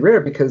is really rare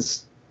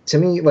because to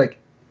me, like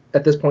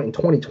at this point in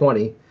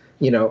 2020,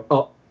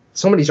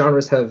 so many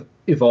genres have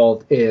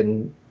evolved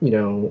and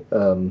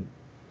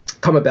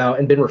come about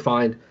and been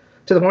refined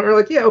to the point where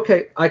like, yeah,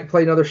 okay, I can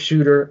play another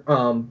shooter,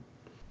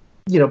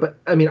 but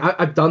I mean,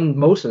 I've done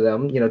most of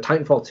them.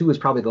 Titanfall 2 is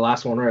probably the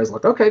last one where I was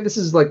like, okay, this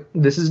is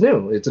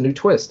new, it's a new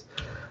twist,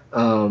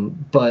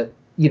 but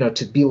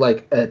to be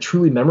like a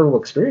truly memorable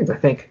experience, I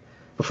think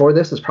before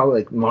this was probably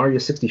like Mario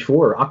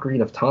 64 or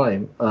Ocarina of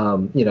Time,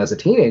 as a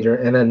teenager.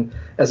 And then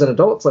as an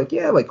adult, it's like,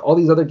 yeah, like all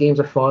these other games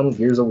are fun.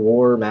 Gears of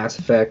War, Mass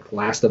Effect,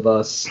 Last of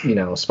Us,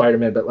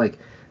 Spider-Man. But like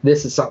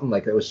this is something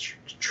like that was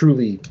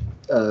truly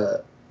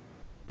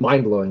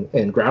mind-blowing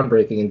and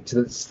groundbreaking. And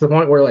to the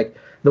point where like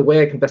the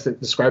way I can best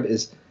describe it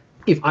is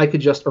if I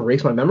could just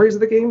erase my memories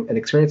of the game and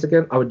experience it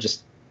again, I would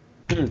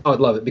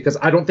love it, because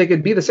I don't think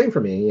it'd be the same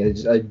for me.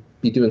 I'd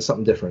be doing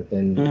something different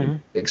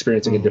and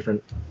experiencing a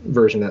different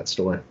version of that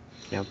story.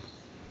 Yeah,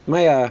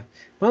 my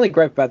only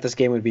gripe about this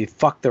game would be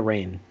fuck the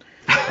rain.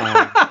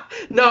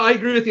 No, I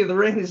agree with you. The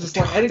rain is just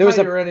like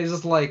anytime you're in, it's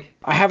just like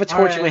I have a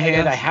torch in my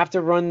hand. I have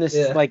to run this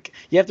like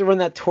you have to run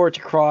that torch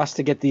across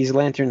to get these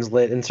lanterns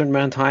lit in a certain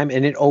amount of time,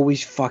 and it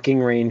always fucking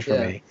rained for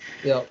me.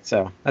 Yeah.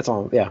 So that's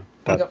all. Yeah.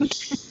 But,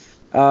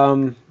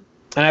 and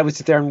I would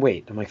sit there and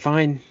wait. I'm like,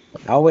 fine,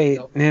 I'll wait.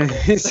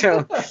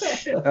 So,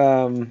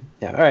 yeah.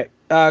 All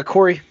right,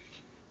 Corey.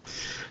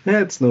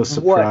 It's no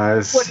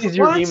surprise. What is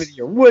your game of the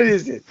year? What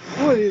is it?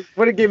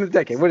 What a game of the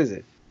decade? What is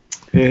it?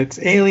 It's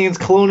Aliens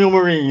Colonial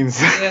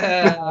Marines.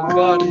 Yeah,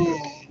 buddy.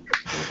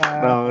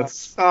 No,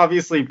 it's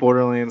obviously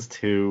Borderlands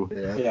 2.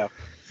 Yeah.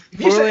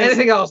 If you said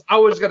anything else, I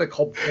was gonna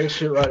call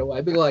bullshit right away.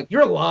 I'd be like,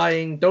 "You're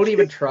lying. Don't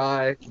even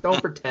try.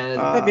 Don't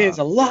pretend." That man's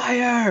a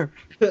liar.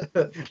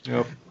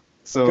 Yep.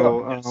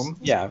 So,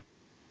 yeah.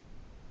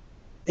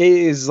 It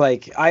is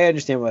like I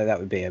understand why that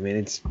would be. I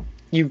mean,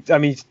 you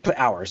put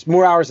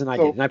more hours than I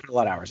did, and I put a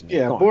lot of hours in it.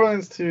 Yeah,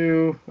 Borderlands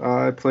 2,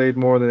 I played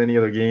more than any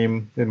other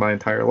game in my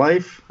entire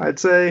life, I'd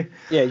say.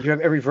 Yeah, you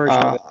have every version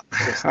of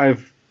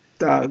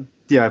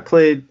it. I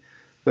played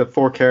the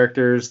 4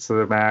 characters to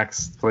the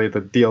max, played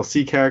the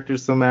DLC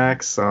characters to the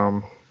max,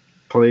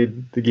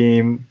 played the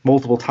game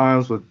multiple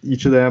times with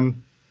each of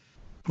them,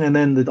 and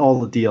then all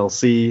the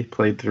DLC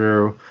played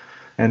through.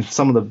 And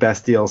some of the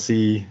best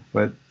DLC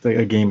that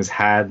a game has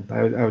had,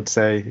 I would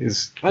say,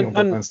 is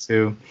Borderlands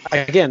 2.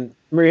 Again,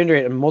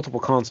 reiterate on multiple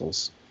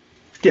consoles.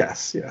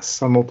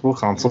 Yes, on multiple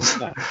consoles.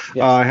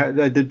 Yes.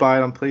 I did buy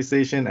it on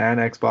PlayStation and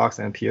Xbox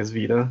and PS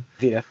Vita.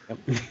 Yep.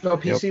 No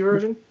PC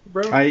version,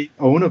 bro? I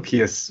own a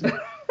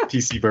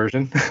PC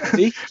version.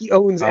 See, he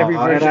owns every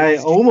version. And I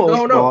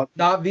almost bought...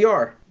 not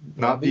VR.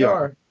 Not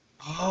VR.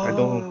 Oh. I don't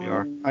own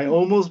VR. I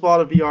almost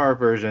bought a VR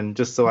version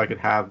just so I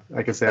could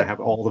say I have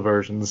all the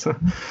versions.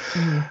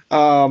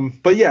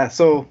 But yeah,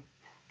 so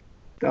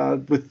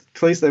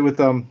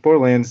with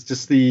Borderlands,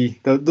 just the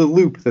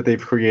loop that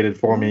they've created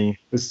for me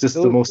is just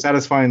the most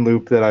satisfying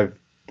loop that I've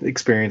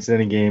experienced in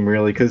any game,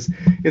 really, because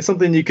it's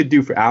something you could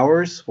do for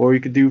hours or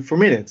you could do for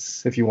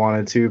minutes if you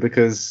wanted to,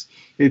 because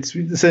it's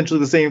essentially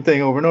the same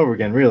thing over and over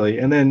again, really.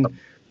 And then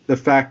the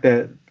fact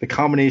that the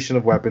combination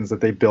of weapons that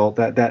they built,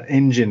 that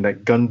engine,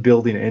 that gun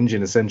building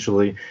engine,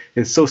 essentially,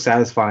 is so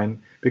satisfying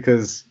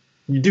because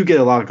you do get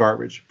a lot of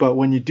garbage. But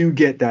when you do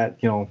get that,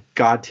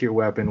 god tier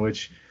weapon,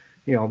 which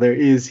there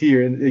is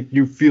here, and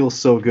you feel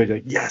so good.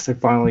 Like, yes, I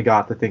finally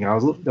got the thing I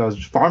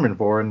was farming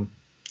for, and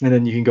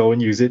then you can go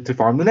and use it to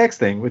farm the next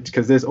thing,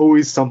 because there's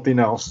always something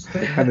else,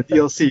 and the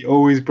DLC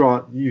always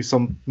brought you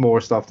some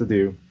more stuff to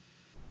do.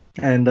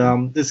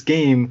 And this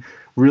game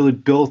really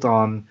built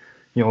on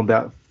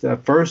that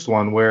first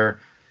one, where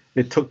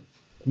it took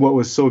what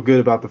was so good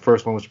about the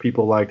first one, which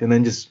people liked, and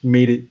then just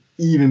made it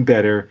even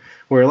better.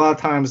 Where a lot of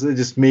times they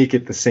just make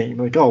it the same,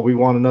 like, oh, we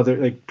want another,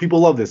 like, people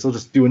love this, they'll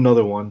just do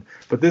another one.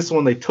 But this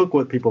one, they took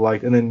what people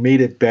liked and then made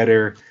it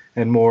better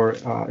and more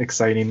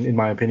exciting, in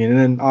my opinion. And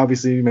then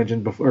obviously you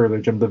mentioned before earlier,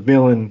 Jim, the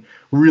villain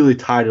really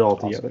tied it all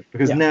together,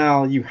 because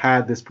now you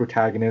had this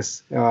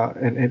protagonist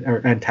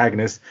or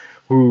antagonist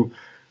who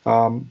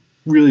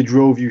really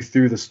drove you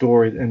through the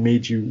story and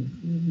made you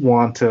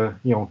want to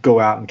go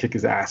out and kick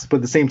his ass. But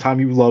at the same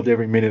time, you loved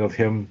every minute of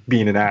him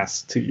being an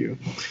ass to you.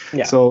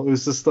 Yeah. So it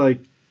was just like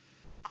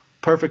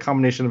perfect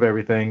combination of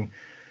everything.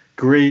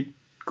 Great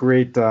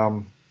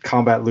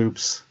combat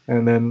loops,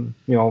 and then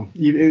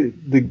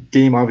the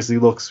game obviously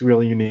looks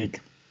really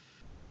unique,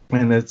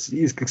 and it's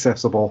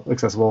accessible.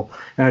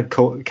 And had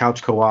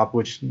couch co-op,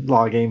 which a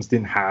lot of games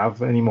didn't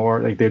have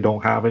anymore. Like, they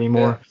don't have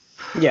anymore.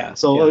 Yeah.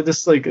 So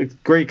just like a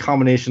great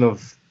combination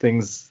of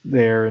things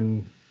there,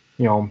 and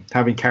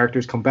having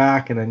characters come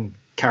back, and then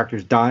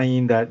characters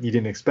dying that you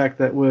didn't expect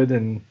that would,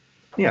 and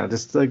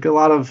just like a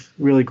lot of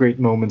really great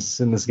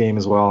moments in this game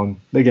as well. And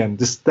again,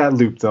 just that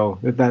loop, though,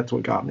 that's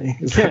what got me.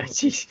 Is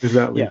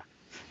that loop.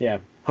 Yeah,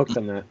 hooked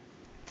on that.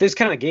 This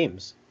kind of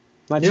games.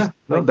 Not just,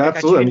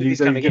 absolutely.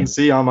 I mean, you can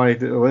see on my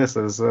list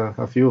there's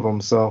a few of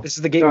them. So this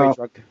is the gateway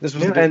drug. This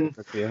was the gateway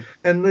drug for you.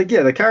 And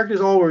the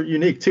characters all were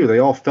unique too. They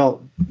all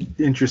felt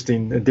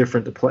interesting and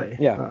different to play.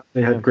 Yeah,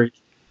 they had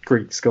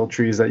great skill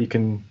trees that you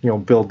can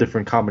build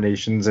different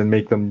combinations and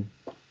make them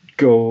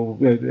go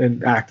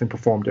and act and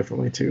perform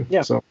differently too.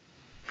 Yeah. So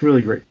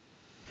really great.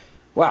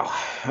 Wow.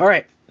 All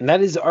right. And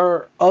that is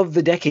our of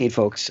the decade,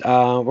 folks.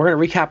 We're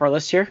going to recap our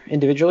list here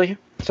individually.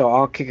 So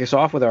I'll kick us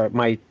off with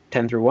my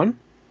 10 through 1.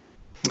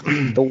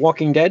 The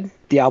Walking Dead,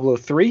 Diablo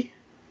 3,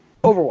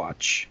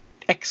 Overwatch,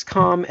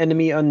 XCOM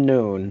Enemy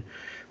Unknown,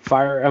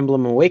 Fire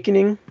Emblem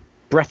Awakening,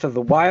 Breath of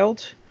the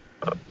Wild,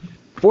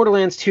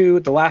 Borderlands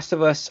 2, The Last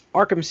of Us,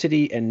 Arkham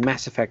City, and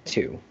Mass Effect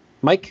 2.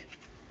 Mike?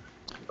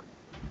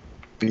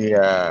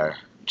 The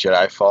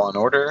Jedi Fallen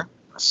Order,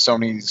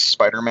 Sony's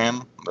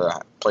Spider-Man,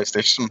 the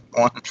PlayStation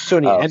 1.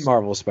 Sony and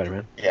Marvel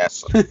Spider-Man.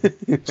 Yes.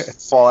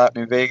 Fallout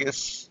New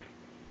Vegas,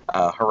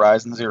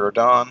 Horizon Zero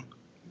Dawn,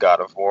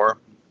 God of War,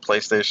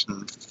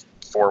 PlayStation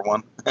 4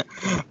 1.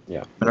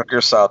 Yeah. Metal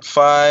Gear Solid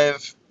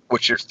 5,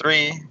 Witcher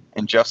 3,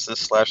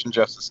 Injustice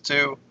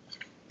 2,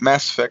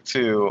 Mass Effect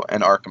 2,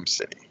 and Arkham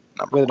City.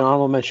 With an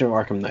honorable mention of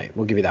Arkham Knight.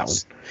 We'll give you that one.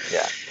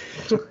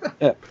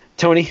 Yeah.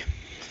 Tony?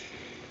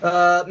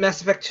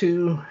 Mass Effect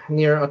 2,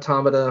 Nier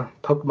Automata,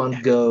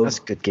 Pokemon Go. That's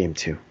a good game,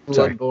 too.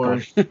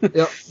 Bloodborne.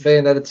 Yep.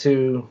 Bayonetta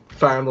 2,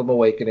 Fire Emblem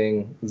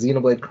Awakening,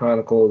 Xenoblade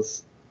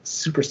Chronicles,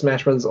 Super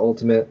Smash Bros.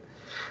 Ultimate,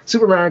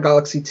 Super Mario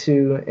Galaxy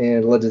 2,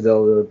 and Legend of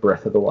Zelda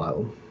Breath of the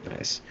Wild.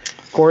 Nice.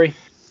 Corey?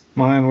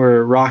 Mine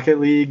were Rocket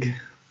League,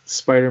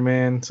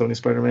 Spider-Man, Sony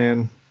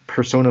Spider-Man,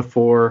 Persona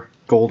 4,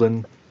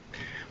 Golden,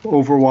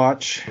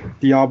 Overwatch,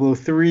 Diablo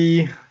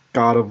 3,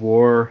 God of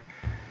War,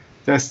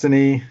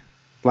 Destiny,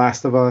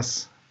 Last of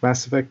Us,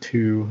 Mass Effect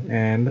 2,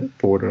 and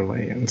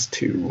Borderlands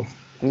 2.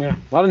 Yeah,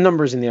 a lot of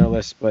numbers in the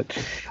list, but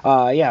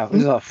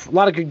there's a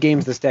lot of good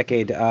games this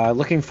decade.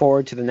 Looking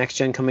forward to the next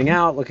gen coming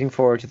out. Looking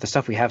forward to the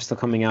stuff we have still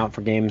coming out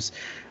for games.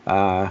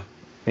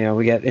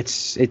 We get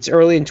it's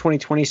early in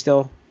 2020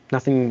 still.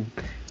 Nothing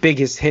big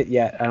has hit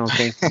yet, I don't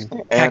think.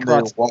 And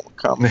it won't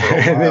come for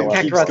a while.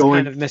 It keeps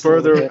going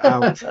further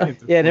out.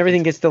 Yeah, and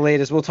everything gets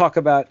delayed, as we'll talk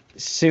about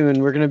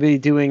soon. We're going to be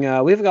doing.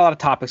 We've got a lot of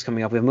topics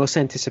coming up. We have most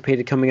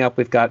anticipated coming up.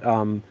 We've got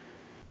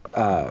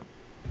our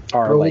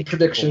bold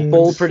predictions.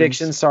 Bold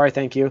predictions. Sorry,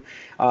 thank you.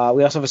 We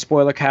also have a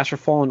spoiler cast for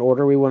Fallen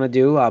Order we want to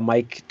do.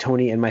 Mike,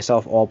 Tony, and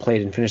myself all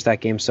played and finished that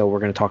game, so we're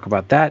going to talk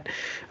about that.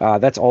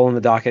 That's all in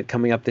the docket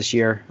coming up this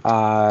year.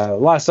 A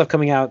lot of stuff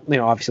coming out,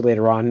 obviously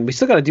later on. We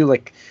still got to do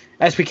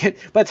as we get,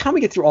 by the time we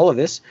get through all of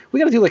this, we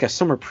got to do a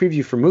summer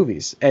preview for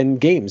movies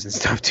and games and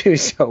stuff too.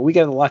 So we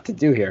got a lot to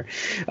do here.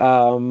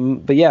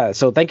 But yeah,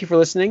 so thank you for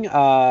listening. We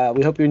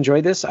hope you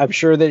enjoyed this. I'm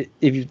sure that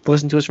if you've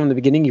listened to us from the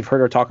beginning, you've heard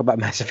our talk about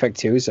Mass Effect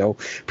 2. So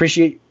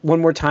appreciate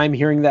one more time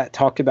hearing that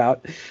talked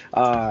about.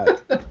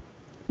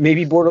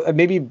 Maybe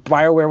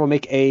BioWare will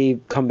make a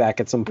comeback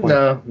at some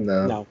point.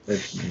 No.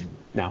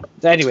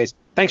 Anyways,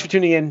 thanks for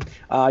tuning in.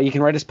 You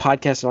can write us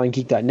podcast at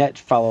allyangeek.net.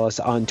 Follow us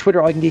on Twitter,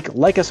 allyangeek.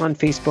 Like us on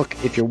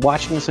Facebook. If you're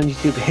watching us on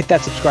YouTube, hit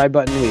that subscribe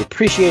button. We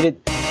appreciate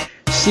it.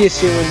 See you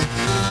soon.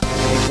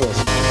 Thanks for listening.